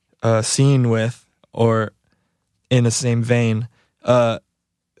scene with, or in the same vein.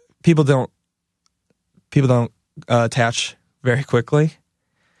 People don't attach very quickly.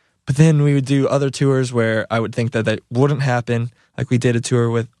 But then we would do other tours where I would think that wouldn't happen. Like, we did a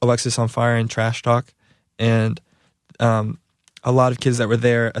tour with Alexis on Fire and Trash Talk, and a lot of kids that were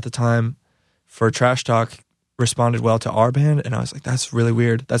there at the time for Trash Talk responded well to our band, and I was like, that's really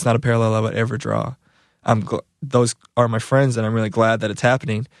weird. That's not a parallel I would ever draw. Those are my friends, and I'm really glad that it's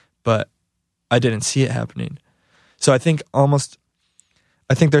happening, but I didn't see it happening. So I think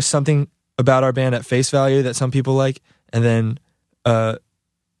there's something about our band at face value that some people like, and then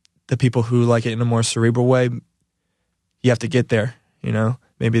the people who like it in a more cerebral way, you have to get there, you know?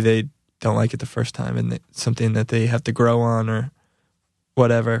 Maybe they don't like it the first time, and it's something that they have to grow on or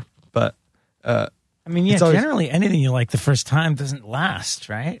whatever. But I mean, yeah, generally anything you like the first time doesn't last,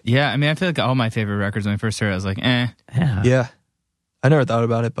 right? Yeah, I mean, I feel like all my favorite records when I first heard it, I was like, eh. Yeah. I never thought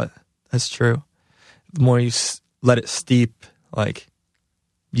about it, but that's true. The more you let it steep, like,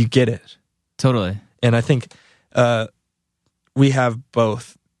 you get it. Totally. And I think we have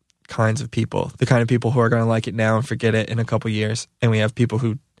both kinds of people. The kind of people who are going to like it now and forget it in a couple years. And we have people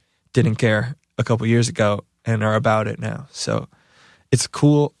who didn't care a couple years ago and are about it now. So it's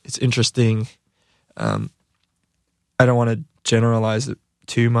cool. It's interesting. I don't want to generalize it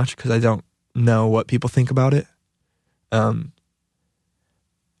too much because I don't know what people think about it. But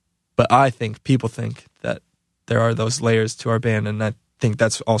I think people think that there are those layers to our band, and I think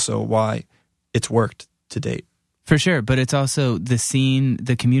that's also why it's worked to date. For sure, but it's also the scene,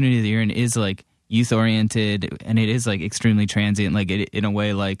 the community that you're in is like youth oriented, and it is like extremely transient. Like, in a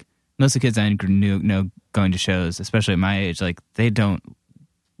way, like most of the kids I know going to shows, especially at my age, like they don't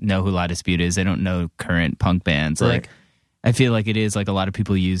know who La Dispute is. They don't know current punk bands. Right. Like, I feel like it is like a lot of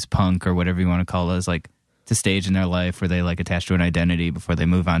people use punk or whatever you want to call it as like to stage in their life where they like attach to an identity before they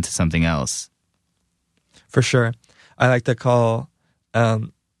move on to something else. For sure, I like to call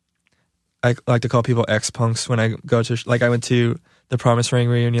people ex-punks when I go to, like, I went to the Promise Ring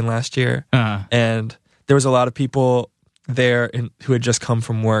reunion last year, and there was a lot of people there who had just come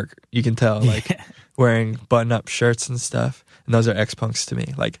from work. You can tell, like, wearing button-up shirts and stuff, and those are ex-punks to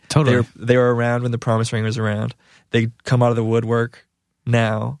me. Like, totally. They were around when the Promise Ring was around. They come out of the woodwork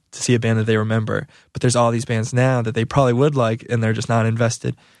now to see a band that they remember, but there's all these bands now that they probably would like, and they're just not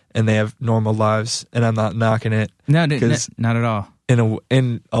invested, and they have normal lives, and I'm not knocking it. No, not at all.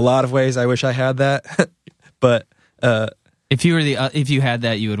 In a lot of ways, I wish I had that, but If you had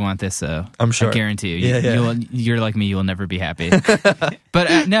that, you would want this, though. I'm sure. I guarantee you. You're like me. You will never be happy. But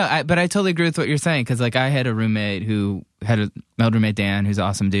I totally agree with what you're saying, because like I had a roommate who had a male roommate, Dan, who's an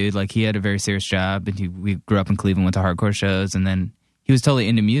awesome dude. Like he had a very serious job, and we grew up in Cleveland, went to hardcore shows, and then he was totally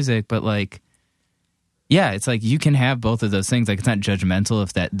into music. But like, yeah, it's like you can have both of those things. Like it's not judgmental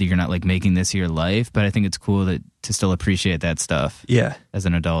if that you're not like making this your life, but I think it's cool to still appreciate that stuff. Yeah, as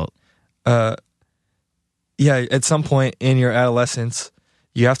an adult. Yeah, at some point in your adolescence,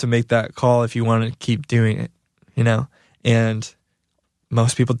 you have to make that call if you want to keep doing it, you know? And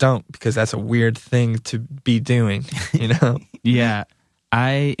most people don't, because that's a weird thing to be doing, you know? Yeah.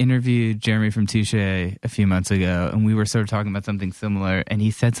 I interviewed Jeremy from Touche a few months ago, and we were sort of talking about something similar, and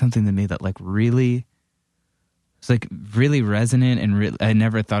he said something to me that like really was like really resonant, and I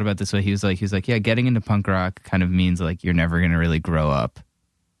never thought about it this way. He was like, yeah, getting into punk rock kind of means like you're never going to really grow up.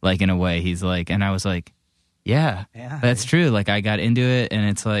 Like in a way, he's like, and I was like, yeah, that's true. Like I got into it, and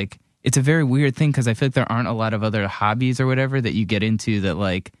it's like it's a very weird thing, because I feel like there aren't a lot of other hobbies or whatever that you get into that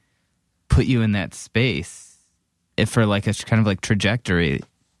like put you in that space for like a kind of like trajectory.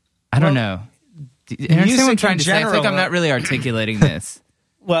 I don't know. You understand what I'm trying to say? I feel like I'm not really articulating this.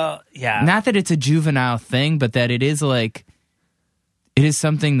 Well, yeah. Not that it's a juvenile thing, but that it is like it is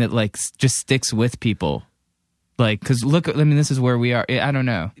something that like just sticks with people. Like, because look, I mean, this is where we are. I don't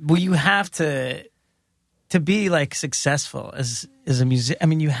know. Well, you have to be like successful as a musician. I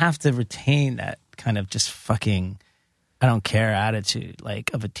mean, you have to retain that kind of just fucking I don't care attitude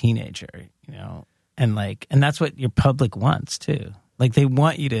like of a teenager, you know, and that's what your public wants too. Like they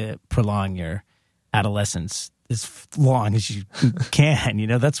want you to prolong your adolescence as long as you can. You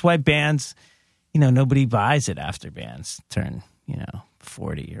know, that's why bands, you know, nobody buys it after bands turn,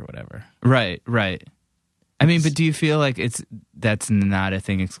 40 or whatever. Right. I mean, but do you feel like that's not a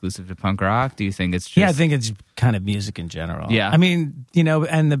thing exclusive to punk rock? Do you think it's just... Yeah, I think it's kind of music in general. Yeah. I mean,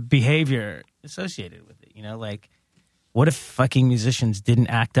 and the behavior associated with it, like what if fucking musicians didn't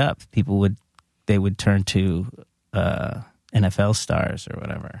act up? They would turn to NFL stars or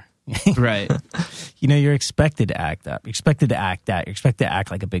whatever. Right. You're expected to act up. You're expected to act out. You're expected to act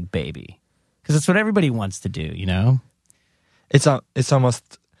like a big baby. Because that's what everybody wants to do, It's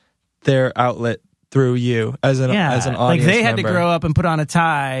almost their outlet through you as an audience like they had member. to grow up and put on a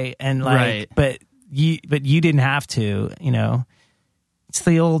tie and right. but you didn't have to, It's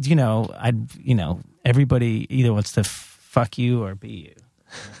the old, everybody either wants to fuck you or be you.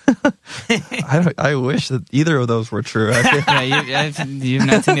 I wish that either of those were true. You've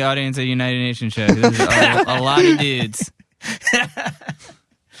not seen the audience at United Nations show. This is a lot of dudes.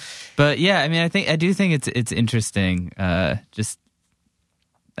 But yeah, I mean, I do think it's interesting. Just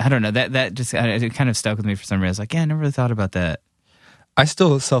I don't know that just it kind of stuck with me for some reason. I was like, yeah, I never really thought about that. I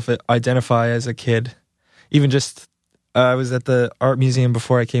still self-identify as a kid. Even just I was at the art museum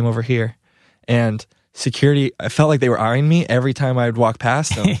before I came over here, and security, I felt like they were eyeing me every time I would walk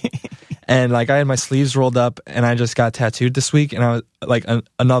past them. And like I had my sleeves rolled up, and I just got tattooed this week, and I was like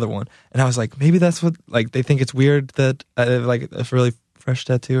another one, and I was like, maybe that's what like they think it's weird that like a really fresh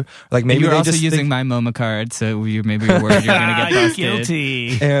tattoo. Like maybe you're they also just using my MoMA card, so maybe you're worried you're going to get busted.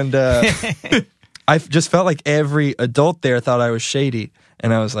 Guilty. And I just felt like every adult there thought I was shady,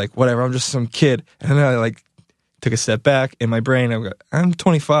 and I was like, whatever, I'm just some kid. And then I like took a step back in my brain. I'm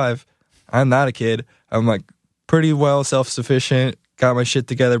 25. I'm not a kid. I'm like pretty well self-sufficient. Got my shit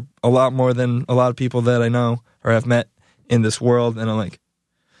together a lot more than a lot of people that I know or have met in this world. And I'm like,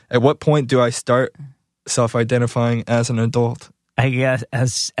 at what point do I start self-identifying as an adult? I guess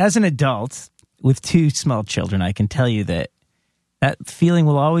as an adult with two small children, I can tell you that feeling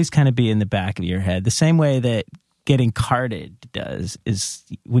will always kind of be in the back of your head. The same way that getting carded does is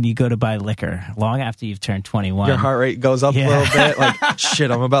when you go to buy liquor long after you've turned 21. Your heart rate goes up a little bit. Like,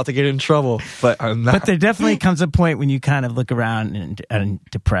 shit, I'm about to get in trouble, but I'm not. But there definitely comes a point when you kind of look around and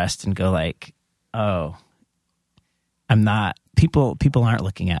depressed and go like, oh, I'm not. People aren't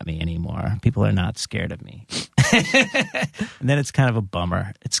looking at me anymore. People are not scared of me. And then it's kind of a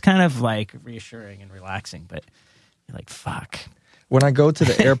bummer. It's kind of like reassuring and relaxing, but you're like, fuck. When I go to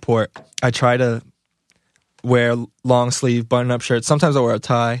the airport, I try to wear long sleeve button up shirts. Sometimes I wear a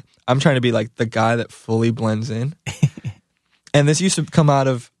tie. I'm trying to be like the guy that fully blends in. And this used to come out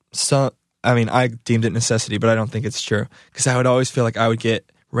of I deemed it necessity, but I don't think it's true. Because I would always feel like I would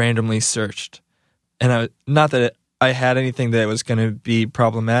get randomly searched. And not that I had anything that was going to be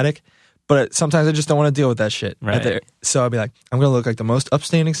problematic, but sometimes I just don't want to deal with that shit. Right. So I'd be like, I'm going to look like the most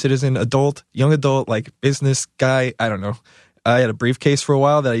upstanding citizen, young adult, like business guy. I don't know. I had a briefcase for a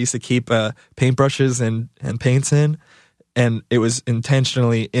while that I used to keep paintbrushes and paints in. and it was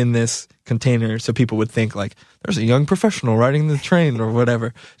intentionally in this container so people would think like there's a young professional riding the train or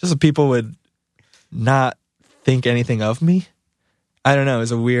whatever, just so people would not think anything of me. I don't know. It's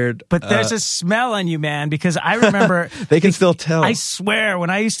a weird... But there's a smell on you, man, because I remember... They can still tell. I swear,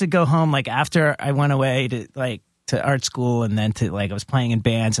 when I used to go home, like, after I went away to art school and then to, like, I was playing in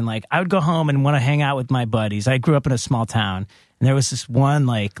bands, and, like, I would go home and want to hang out with my buddies. I grew up in a small town, and there was this one,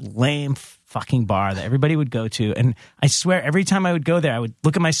 like, lame fucking bar that everybody would go to, and I swear, every time I would go there, I would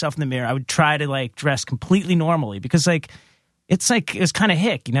look at myself in the mirror. I would try to, like, dress completely normally, because, like, it was kind of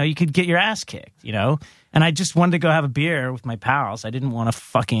hick, you know? You could get your ass kicked, you know? And I just wanted to go have a beer with my pals. I didn't want to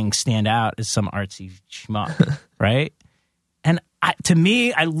fucking stand out as some artsy schmuck, right? And to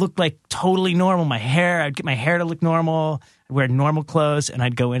me, I looked like totally normal. I'd get my hair to look normal. I'd wear normal clothes, and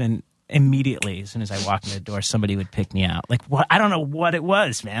I'd go in, and immediately, as soon as I walked in the door, somebody would pick me out. Like, what? I don't know what it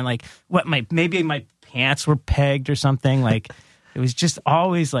was, man. Like, maybe my pants were pegged or something. Like, it was just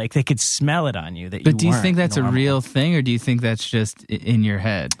always like they could smell it on you. But do you think that's normal. A real thing, or do you think that's just in your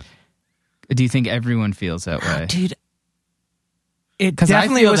head? Do you think everyone feels that way? Dude, it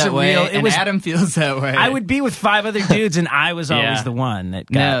definitely wasn't real. Adam feels that way. I would be with 5 other dudes, and I was always the one that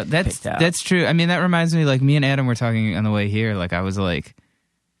got picked out. That's true. I mean, that reminds me, like, me and Adam were talking on the way here. Like, I was like,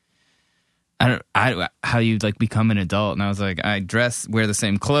 how you like become an adult, and I was like, I wear the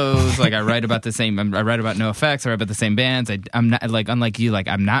same clothes, like I write about I write about NoFX, I write about the same bands. I'm not like, unlike you, like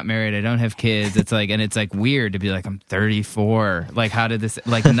I'm not married, I don't have kids. It's like, and it's like weird to be like, I'm 34. Like, how did this?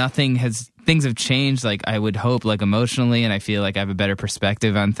 Like, things have changed. Like, I would hope, like emotionally, and I feel like I have a better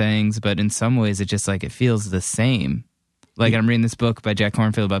perspective on things. But in some ways, it just like it feels the same. Like, I'm reading this book by Jack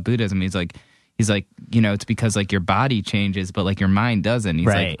Kornfield about Buddhism. He's like, you know, it's because like your body changes, but like your mind doesn't. He's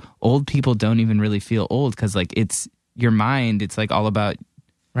like, old people don't even really feel old because like it's your mind. It's like all about,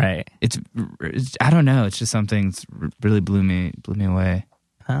 right. It's I don't know. It's just something that's really blew me away.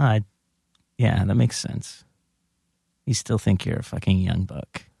 Yeah, that makes sense. You still think you're a fucking young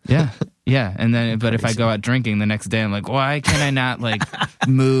buck. Yeah. Yeah. And then, but if I go out drinking the next day, I'm like, why can I not like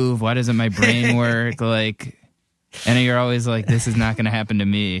move? Why doesn't my brain work? Like, and you're always like, this is not going to happen to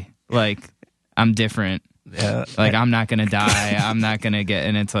me. Like, I'm different. Yeah. Like, I'm not going to die. I'm not going to get...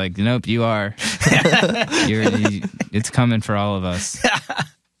 And it's like, nope, you are. It's coming for all of us.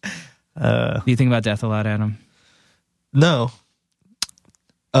 Do you think about death a lot, Adam? No.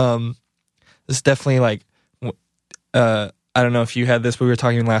 It's definitely like... I don't know if you had this, but we were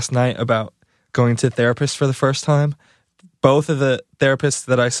talking last night about going to therapists for the first time. Both of the therapists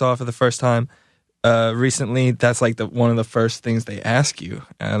that I saw for the first time recently, that's like one of the first things they ask you,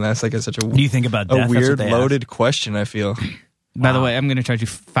 and that's like such a. What do you think about death? A weird loaded question, I feel. By the way, I'm going to charge you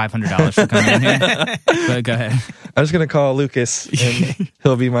 $500 for coming in here. But go ahead. I'm just going to call Lucas, and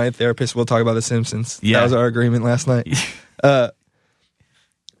he'll be my therapist. We'll talk about The Simpsons. Yeah. That was our agreement last night. I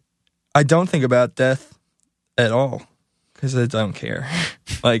don't think about death at all because I don't care.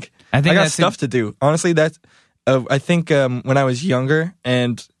 Like, I got stuff to do. Honestly, that's. I think when I was younger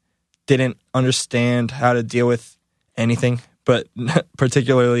and didn't understand how to deal with anything, but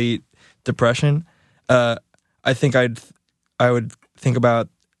particularly depression, I think I would think about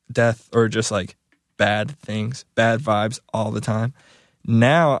death or just like bad things, bad vibes all the time.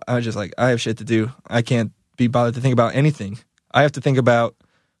 Now I just like, I have shit to do. I can't be bothered to think about anything. I have to think about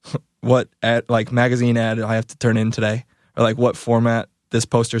what magazine ad I have to turn in today, or like what format this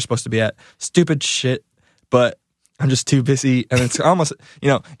poster is supposed to be at. Stupid shit, but I'm just too busy, and it's almost,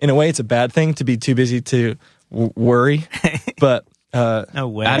 in a way, it's a bad thing to be too busy to worry. But no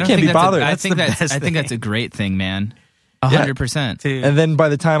way, I can't be bothered. I think that's a great thing, man. 100%. And then by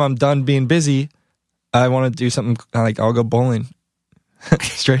the time I'm done being busy, I want to do something like I'll go bowling.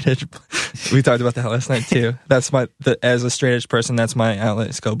 Straight edge. We talked about that last night too. That's as a straight edge person, that's my outlet.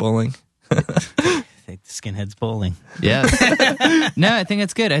 Is go bowling. Take the skinheads bowling. Yeah. No, I think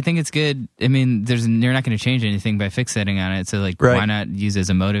it's good. I mean, you're not going to change anything by fixating on it. So like, why not use it as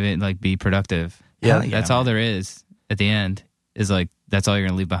a motivate? Like, be productive. Yeah, that's all there is. At the end, is like that's all you're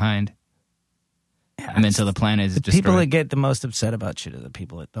going to leave behind. Yeah, and until the planet is destroyed. People that get the most upset about shit are the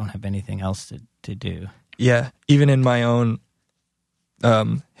people that don't have anything else to do. Yeah, even in my own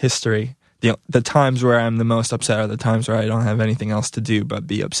history, the times where I'm the most upset are the times where I don't have anything else to do but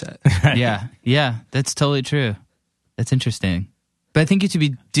be upset. Yeah, that's totally true. That's interesting. But I think you should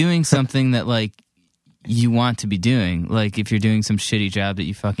be doing something that like you want to be doing. Like if you're doing some shitty job that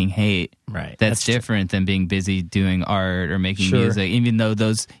you fucking hate, right? That's different than being busy doing art or making music. Even though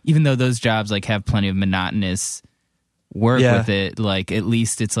those jobs like have plenty of monotonous work with it, like at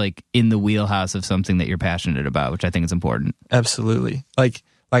least it's like in the wheelhouse of something that you're passionate about, which I think is important. Absolutely. Like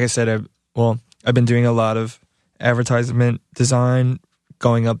I said, I've been doing a lot of advertisement design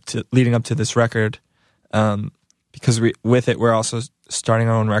leading up to this record, because with it we're also starting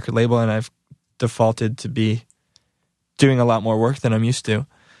our own record label, and I've defaulted to be doing a lot more work than I'm used to.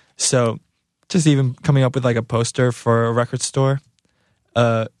 So just even coming up with like a poster for a record store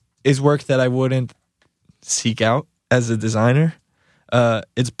is work that I wouldn't seek out as a designer.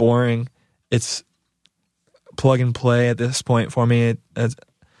 It's boring. It's plug and play at this point for me.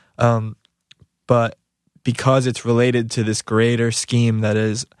 But because it's related to this greater scheme that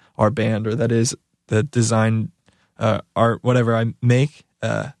is our band, or that is the design, art, whatever I make,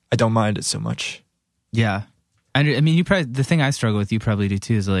 I don't mind it so much. Yeah. I mean, the thing I struggle with, you probably do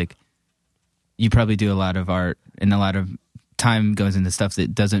too, is like, you probably do a lot of art and a lot of time goes into stuff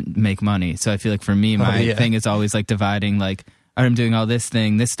that doesn't make money. So I feel like for me, my thing is always like dividing, like, I'm doing all this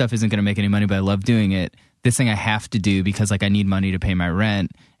thing. This stuff isn't going to make any money, but I love doing it. This thing I have to do because like I need money to pay my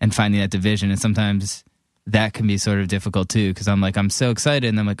rent, and finding that division. And sometimes that can be sort of difficult too, because I'm so excited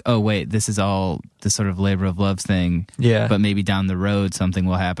and I'm like, oh wait, this is all this sort of labor of love thing. Yeah. But maybe down the road something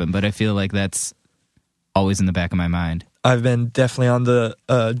will happen. But I feel like that's always in the back of my mind. I've been definitely on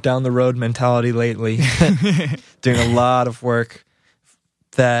the down the road mentality lately, doing a lot of work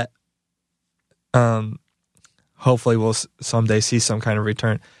that hopefully will someday see some kind of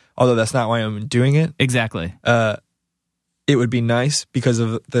return. Although that's not why I'm doing it. Exactly. It would be nice because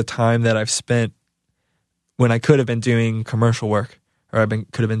of the time that I've spent when I could have been doing commercial work, or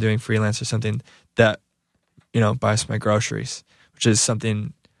could have been doing freelance or something that, buys my groceries, which is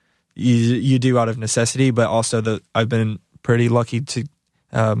something you do out of necessity, but also I've been pretty lucky to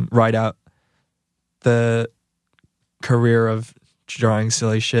ride out the career of drawing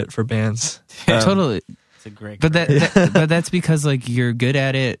silly shit for bands. Totally. It's a great but but that's because like you're good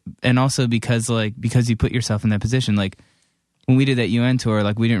at it, and also because you put yourself in that position. Like when we did that UN tour,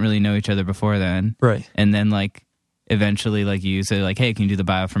 like we didn't really know each other before then, right? And then like eventually, like you say, like, hey, can you do the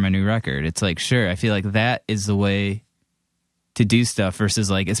bio for my new record? It's like, sure. I feel like that is the way to do stuff versus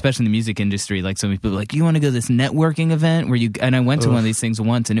like, especially in the music industry, like so many people are like, you want to go to this networking event where and I went to one of these things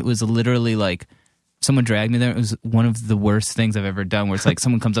once, and it was literally like someone dragged me there. It was one of the worst things I've ever done, where it's like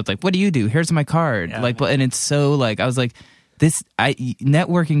someone comes up like, what do you do? Here's my card. Yeah, like, and it's so like, I was like,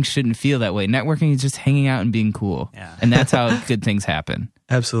 networking shouldn't feel that way. Networking is just hanging out and being cool. Yeah. And that's how good things happen.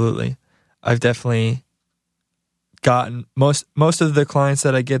 Absolutely. I've definitely gotten most of the clients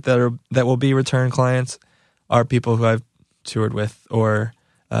that I get that will be return clients are people who I've toured with, or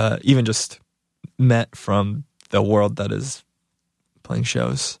even just met from the world that is playing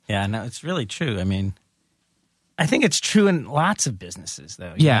shows. Yeah, no, it's really true. I mean, I think it's true in lots of businesses,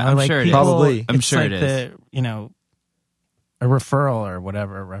 though. Yeah, I'm sure it is. Probably. I'm sure it is. A referral or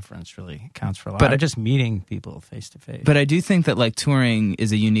whatever, a reference really counts for a lot. But just meeting people face to face. But I do think that like touring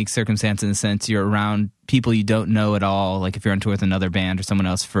is a unique circumstance in the sense you're around people you don't know at all. Like if you're on tour with another band or someone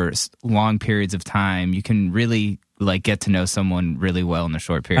else for long periods of time, you can really like get to know someone really well in a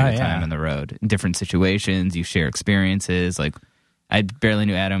short period of time on the road. In different situations, you share experiences. Like I barely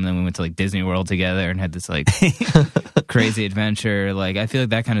knew Adam, and then we went to like Disney World together and had this like crazy adventure. Like I feel like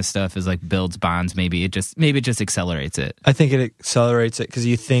that kind of stuff is like builds bonds. Maybe it just accelerates it. I think it accelerates it because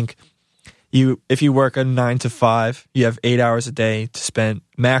you think if you work a 9 to 5, you have 8 hours a day to spend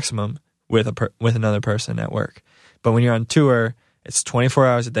maximum with another person at work. But when you're on tour, it's 24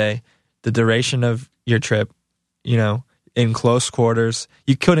 hours a day. The duration of your trip, in close quarters,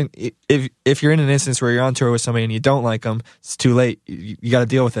 you couldn't. If you're in an instance where you're on tour with somebody and you don't like them, it's too late. You got to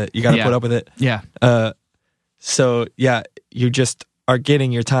deal with it. You got to put up with it. Yeah. So yeah, you just are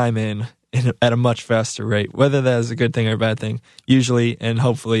getting your time in at a much faster rate. Whether that is a good thing or a bad thing, usually and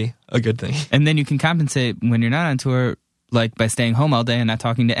hopefully a good thing. And then you can compensate when you're not on tour, like by staying home all day and not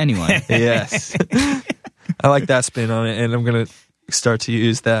talking to anyone. Yes, I like that spin on it, and I'm gonna start to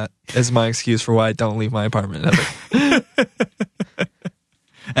use that as my excuse for why I don't leave my apartment ever.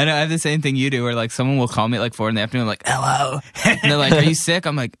 I know I have the same thing you do, where like someone will call me at like 4 in the afternoon, like, hello. And they're like, are you sick?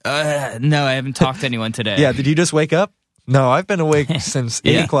 I'm like, no, I haven't talked to anyone today. Yeah, did you just wake up? No, I've been awake since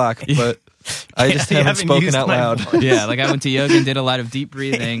 8 o'clock, but I just haven't spoken out loud. Yeah, like I went to yoga and did a lot of deep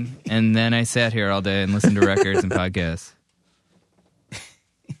breathing, and then I sat here all day and listened to records and podcasts.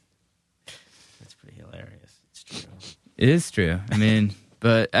 That's pretty hilarious. It's true. It is true.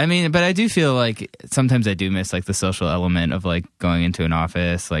 But I do feel like sometimes I do miss like the social element of like going into an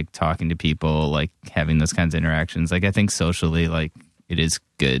office, like talking to people, like having those kinds of interactions. Like I think socially, like it is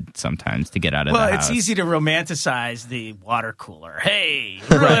good sometimes to get out of the house. Well, it's easy to romanticize the water cooler. Hey,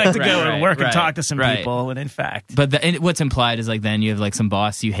 I'd really like to go to work and talk to some people. And in fact, but what's implied is like then you have like some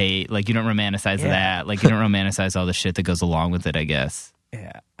boss you hate. Like you don't romanticize that. Like you don't romanticize all the shit that goes along with it, I guess.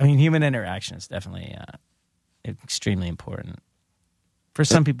 Yeah, I mean, human interaction is definitely extremely important. For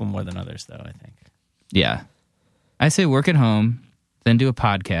some people more than others, though, I think. Yeah. I say work at home, then do a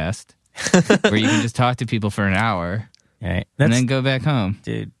podcast where you can just talk to people for an hour, right? And then go back home.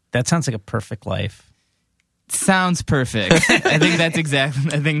 Dude, that sounds like a perfect life. Sounds perfect. I think that's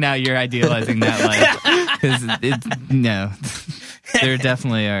exactly. I think now you're idealizing that life because no, there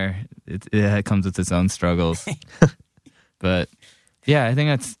definitely are. It comes with its own struggles, but yeah, I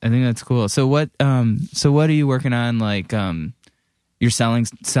think that's cool. So what are you working on? Like, you're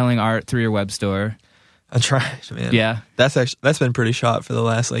selling art through your web store. I tried, man. Yeah, that's been pretty shot for the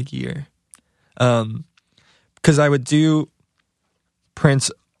last like year, because I would do prints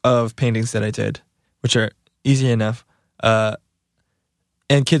of paintings that I did, which are easy enough, and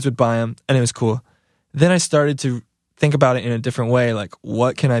kids would buy them, and it was cool. Then I started to think about it in a different way, like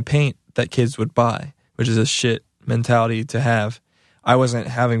what can I paint that kids would buy, which is a shit mentality to have. I wasn't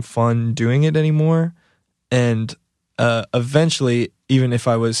having fun doing it anymore, and eventually, even if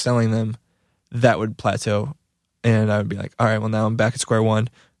I was selling them, that would plateau, and I would be like, all right, well now I'm back at square one.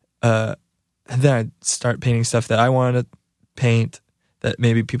 And then I'd start painting stuff that I wanted to paint that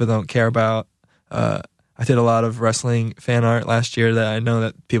maybe people don't care about. I did a lot of wrestling fan art last year that I know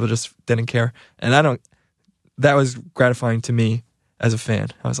that people just didn't care. And that was gratifying to me as a fan.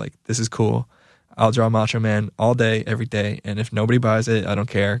 I was like, this is cool. I'll draw Macho Man all day, every day. And if nobody buys it, I don't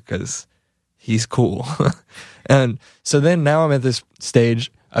care because he's cool. And so then now I'm at this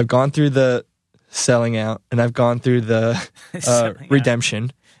stage. I've gone through the selling out and I've gone through the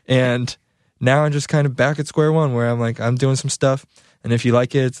redemption. And now I'm just kind of back at square one where I'm like, I'm doing some stuff. And if you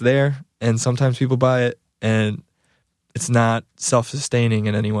like it, it's there. And sometimes people buy it. And it's not self-sustaining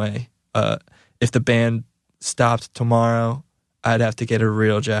in any way. If the band stopped tomorrow, I'd have to get a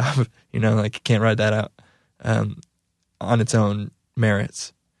real job. Like you can't ride that out on its own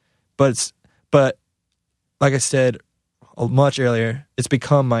merits. But like I said much earlier, it's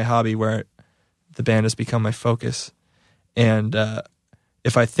become my hobby where the band has become my focus. And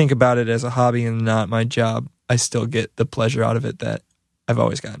if I think about it as a hobby and not my job, I still get the pleasure out of it that I've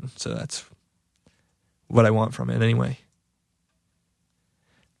always gotten. So that's what I want from it anyway.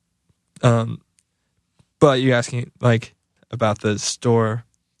 But you asking like about the store?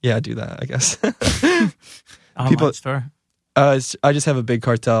 Yeah, I do that, I guess. Online store? I just have a Big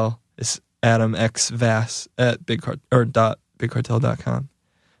Cartel. It's Adam X Vass at bigcartel.com.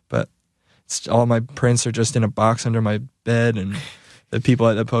 But all my prints are just in a box under my bed, and the people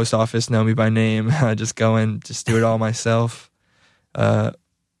at the post office know me by name. I just go in, just do it all myself.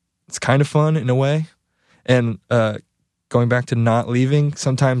 It's kind of fun in a way. And going back to not leaving,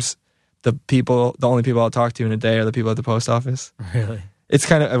 sometimes the only people I'll talk to in a day are the people at the post office. Really? It's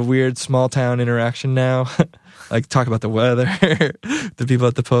kind of a weird small town interaction now. Like talk about the weather. The people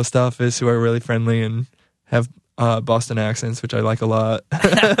at the post office who are really friendly and have Boston accents, which I like a lot.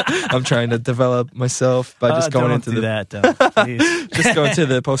 I'm trying to develop myself by just going into just going to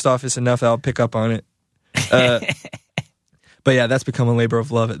the post office enough that I'll pick up on it. But yeah, that's become a labor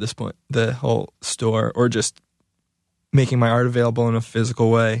of love at this point. The whole store, or just making my art available in a physical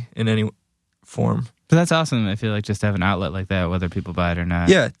way in any form. But that's awesome. I feel like just to have an outlet like that, whether people buy it or not.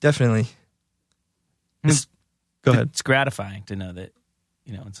 Yeah, definitely. Go ahead. It's gratifying to know that,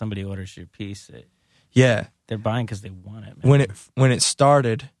 when somebody orders your piece, that they're buying because they want it. Man. When it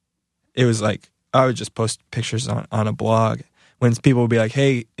started, it was like I would just post pictures on a blog. When people would be like,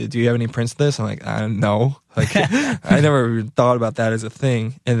 "Hey, do you have any prints of this?" I'm like, "No." Like, I never even thought about that as a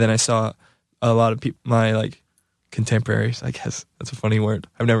thing. And then I saw a lot of people, my like contemporaries. I guess that's a funny word.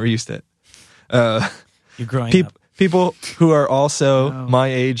 I've never used it. You're growing up. People who are also my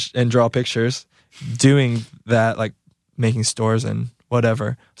age and draw pictures, doing that, like making stores and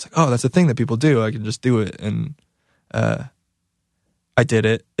whatever. It's like, oh, that's a thing that people do. I can just do it, and I did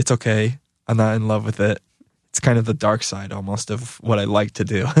it. It's okay. I'm not in love with it. It's kind of the dark side almost of what I like to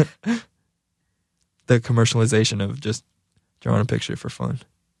do. The commercialization of just drawing a picture for fun.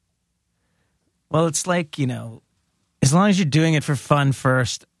 Well, it's like, as long as you're doing it for fun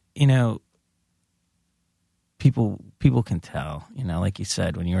first, people can tell, like you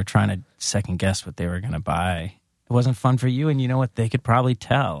said, when you were trying to second guess what they were going to buy, it wasn't fun for you, and you know what, they could probably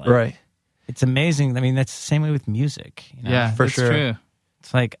tell. Right. It's amazing. I mean, that's the same way with music. Yeah, for sure. True.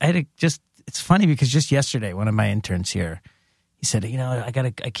 It's like it's funny because just yesterday, one of my interns here, he said,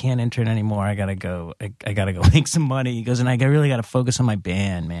 I can't intern anymore. I gotta go make some money. He goes, and I really gotta focus on my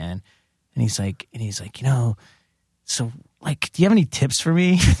band, man. And he's like, so like, do you have any tips for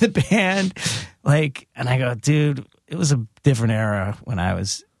me for the band? Like, and I go, dude, it was a different era when I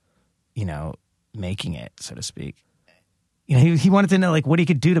was, making it, so to speak. He wanted to know like what he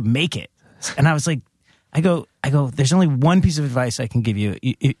could do to make it. And I was like, I go, there's only one piece of advice I can give you.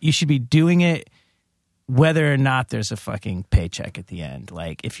 You should be doing it whether or not there's a fucking paycheck at the end.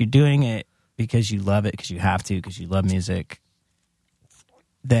 Like, if you're doing it because you love it, because you have to, because you love music,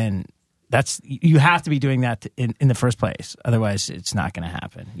 then you have to be doing that in the first place. Otherwise, it's not going to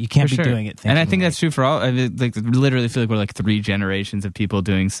happen. You can't be doing it. And I think that's true for all. I mean, like, literally feel like we're like 3 generations of people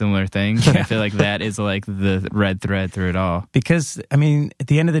doing similar things. And I feel like that is like the red thread through it all. Because I mean, at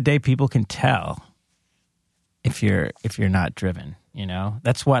the end of the day, people can tell if you're not driven. You know,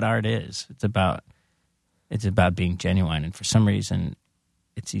 that's what art is. It's about being genuine. And for some reason,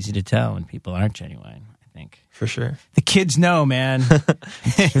 it's easy to tell when people aren't genuine. Think. For sure. The kids know, man.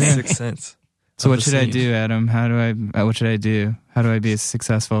 Sixth sense. So what should I do, Adam? What should I do? How do I be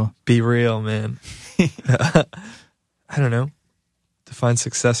successful? Be real, man. I don't know. Define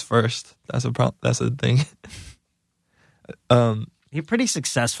success first. That's a problem. That's a thing. You're pretty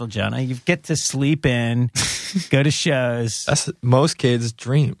successful, Jonah. You get to sleep in, go to shows. That's most kids'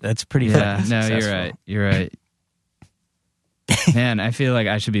 dream. That's pretty fucking successful. You're right. You're right. Man, I feel like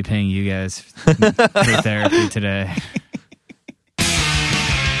I should be paying you guys for therapy today.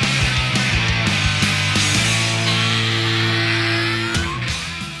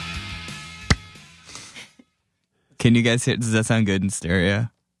 Can you guys hear? Does that sound good in stereo?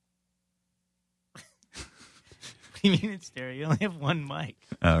 What do you mean in stereo? You only have one mic.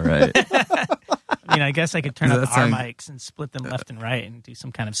 All right. I mean, I guess I could turn up our mics and split them left and right and do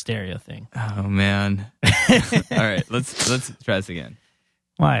some kind of stereo thing. Oh man! All right, let's try this again.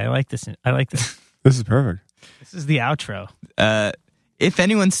 Why? I like this. This is perfect. This is the outro. If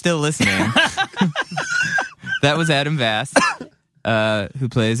anyone's still listening, that was Adam Vass, who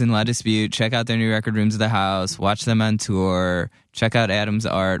plays in La Dispute. Check out their new record, Rooms of the House. Watch them on tour. Check out Adam's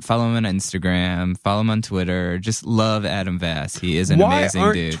art. Follow him on Instagram. Follow him on Twitter. Just love Adam Vass. He is an amazing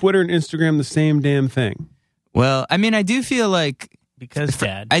dude. Why aren't Twitter and Instagram the same damn thing? Well, I mean, I do feel like... Because,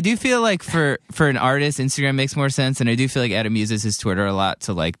 Dad. I do feel like for an artist, Instagram makes more sense, and I do feel like Adam uses his Twitter a lot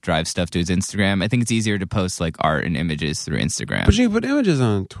to like drive stuff to his Instagram. I think it's easier to post like art and images through Instagram. But you can put images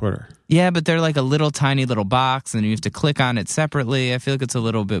on Twitter. Yeah, but they're like a little tiny little box, and you have to click on it separately. I feel like it's a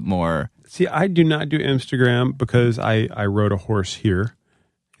little bit more... See, I do not do Instagram because I rode a horse here,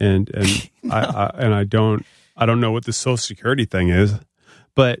 and no. I don't know what the Social Security thing is,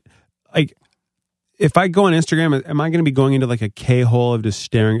 but like... If I go on Instagram, am I going to be going into like a K-hole of just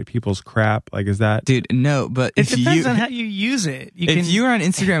staring at people's crap? Like, is that... Dude, no, but... It depends on how you use it. If you were on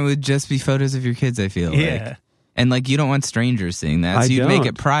Instagram, it would just be photos of your kids, I feel like. And like, you don't want strangers seeing that. So you'd make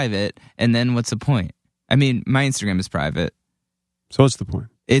it private, and then what's the point? I mean, my Instagram is private. So what's the point?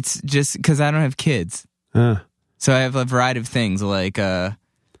 It's just because I don't have kids. So I have a variety of things, like the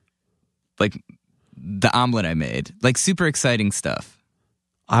omelet I made. Like, super exciting stuff.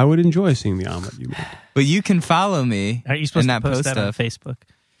 I would enjoy seeing the omelet you made. But you can follow me. Are you supposed and to not post that stuff on Facebook?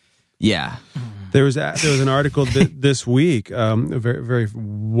 Yeah. There was an article this week. A very, very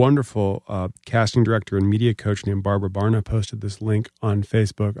wonderful casting director and media coach named Barbara Barna posted this link on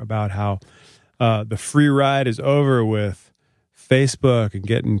Facebook about how the free ride is over with Facebook and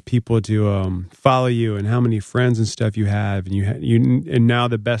getting people to follow you and how many friends and stuff you have, and now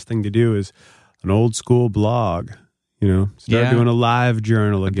the best thing to do is an old school blog. You know, start doing a live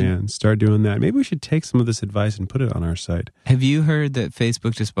journal again. Start doing that. Maybe we should take some of this advice and put it on our site. Have you heard that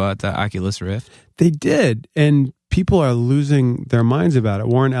Facebook just bought the Oculus Rift? They did, and people are losing their minds about it.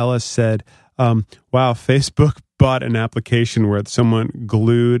 Warren Ellis said, wow, Facebook bought an application where someone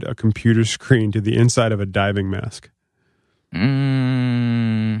glued a computer screen to the inside of a diving mask. I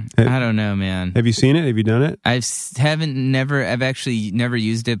don't know, man. Have you seen it? Have you done it? I've actually never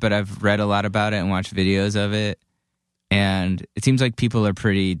used it, but I've read a lot about it and watched videos of it. And it seems like people are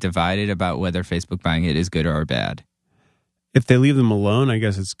pretty divided about whether Facebook buying it is good or bad. If they leave them alone, I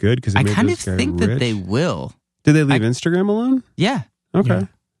guess it's good because I kind of think that they will. Do they leave Instagram alone? Yeah. Okay. Yeah.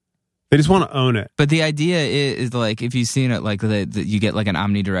 They just want to own it. But the idea is like, if you've seen it, like you get like an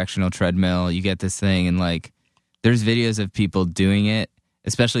omnidirectional treadmill, you get this thing, and like there's videos of people doing it,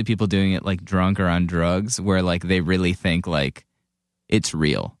 especially people doing it like drunk or on drugs, where like they really think like it's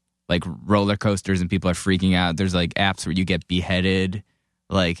real. Like roller coasters and people are freaking out. There's like apps where you get beheaded.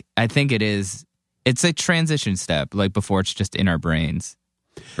 Like, I think it's a transition step, like before it's just in our brains,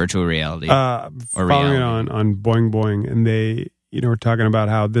 virtual reality. Or following reality. on Boing Boing, and they, were talking about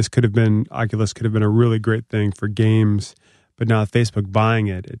how Oculus could have been a really great thing for games, but now Facebook buying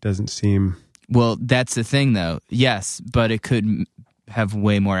it doesn't seem... Well, that's the thing though. Yes, but it could have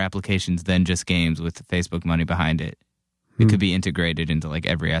way more applications than just games with Facebook money behind it. It could be integrated into like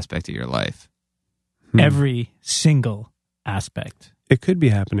every aspect of your life. Every single aspect. It could be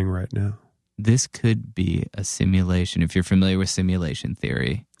happening right now. this could be a simulation. If you're familiar with simulation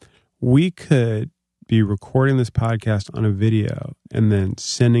theory, we could be recording this podcast on a video and then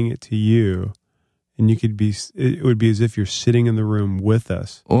sending it to you, and it would be as if you're sitting in the room with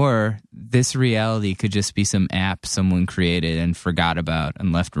us. Or this reality could just be some app someone created and forgot about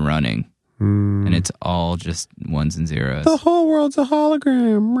and left running. And it's all just ones and zeros. The whole world's a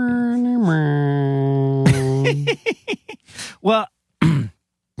hologram. Well,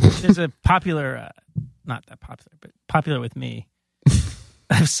 there's a popular, not that popular, but popular with me,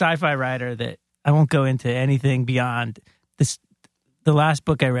 a sci-fi writer that I won't go into anything beyond this. The last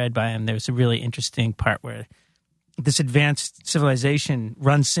book I read by him, there was a really interesting part where this advanced civilization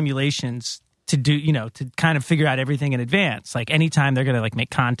runs simulations to do, to kind of figure out everything in advance. Like anytime they're going to make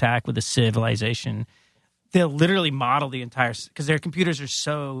contact with a civilization, they'll literally model the entire, because their computers are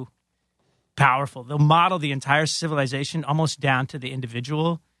so powerful. They'll model the entire civilization almost down to the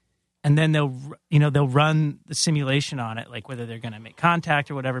individual. And then they'll run the simulation on it, like whether they're going to make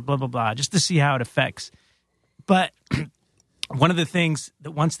contact or whatever, blah, blah, blah, just to see how it affects. But one of the things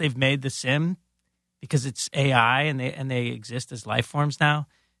that once they've made the sim, because it's AI and they exist as life forms now,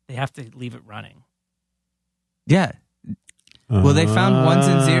 they have to leave it running. Yeah. Well, they found ones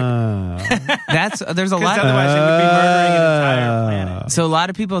and zeros. There's a lot. Otherwise, it would be murdering an entire planet. So a lot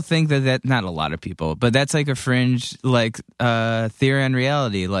of people think that not a lot of people, but that's like a fringe theory on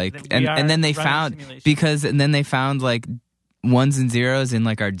reality. And then they found ones and zeros in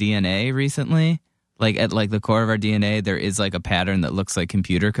our DNA recently. Like at the core of our DNA, there is a pattern that looks like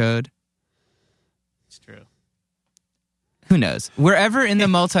computer code. It's true. Who knows? Wherever in the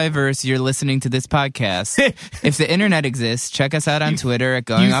multiverse you're listening to this podcast, if the internet exists, check us out on Twitter at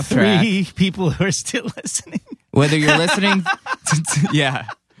Going Off Track. Three people who are still listening. Whether you're listening,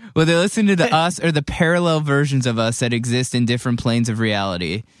 whether you're listening to us or the parallel versions of us that exist in different planes of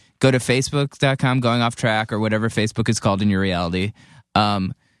reality, go to Facebook.com Going Off Track or whatever Facebook is called in your reality.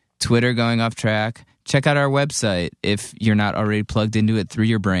 Twitter Going Off Track. Check out our website if you're not already plugged into it through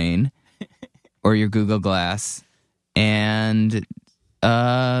your brain or your Google Glass. And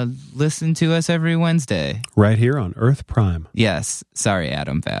listen to us every Wednesday. Right here on Earth Prime. Yes. Sorry,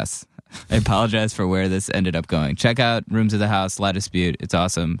 Adam Vass. I apologize for where this ended up going. Check out Rooms of the House, La Dispute. It's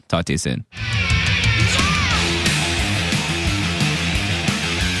awesome. Talk to you soon.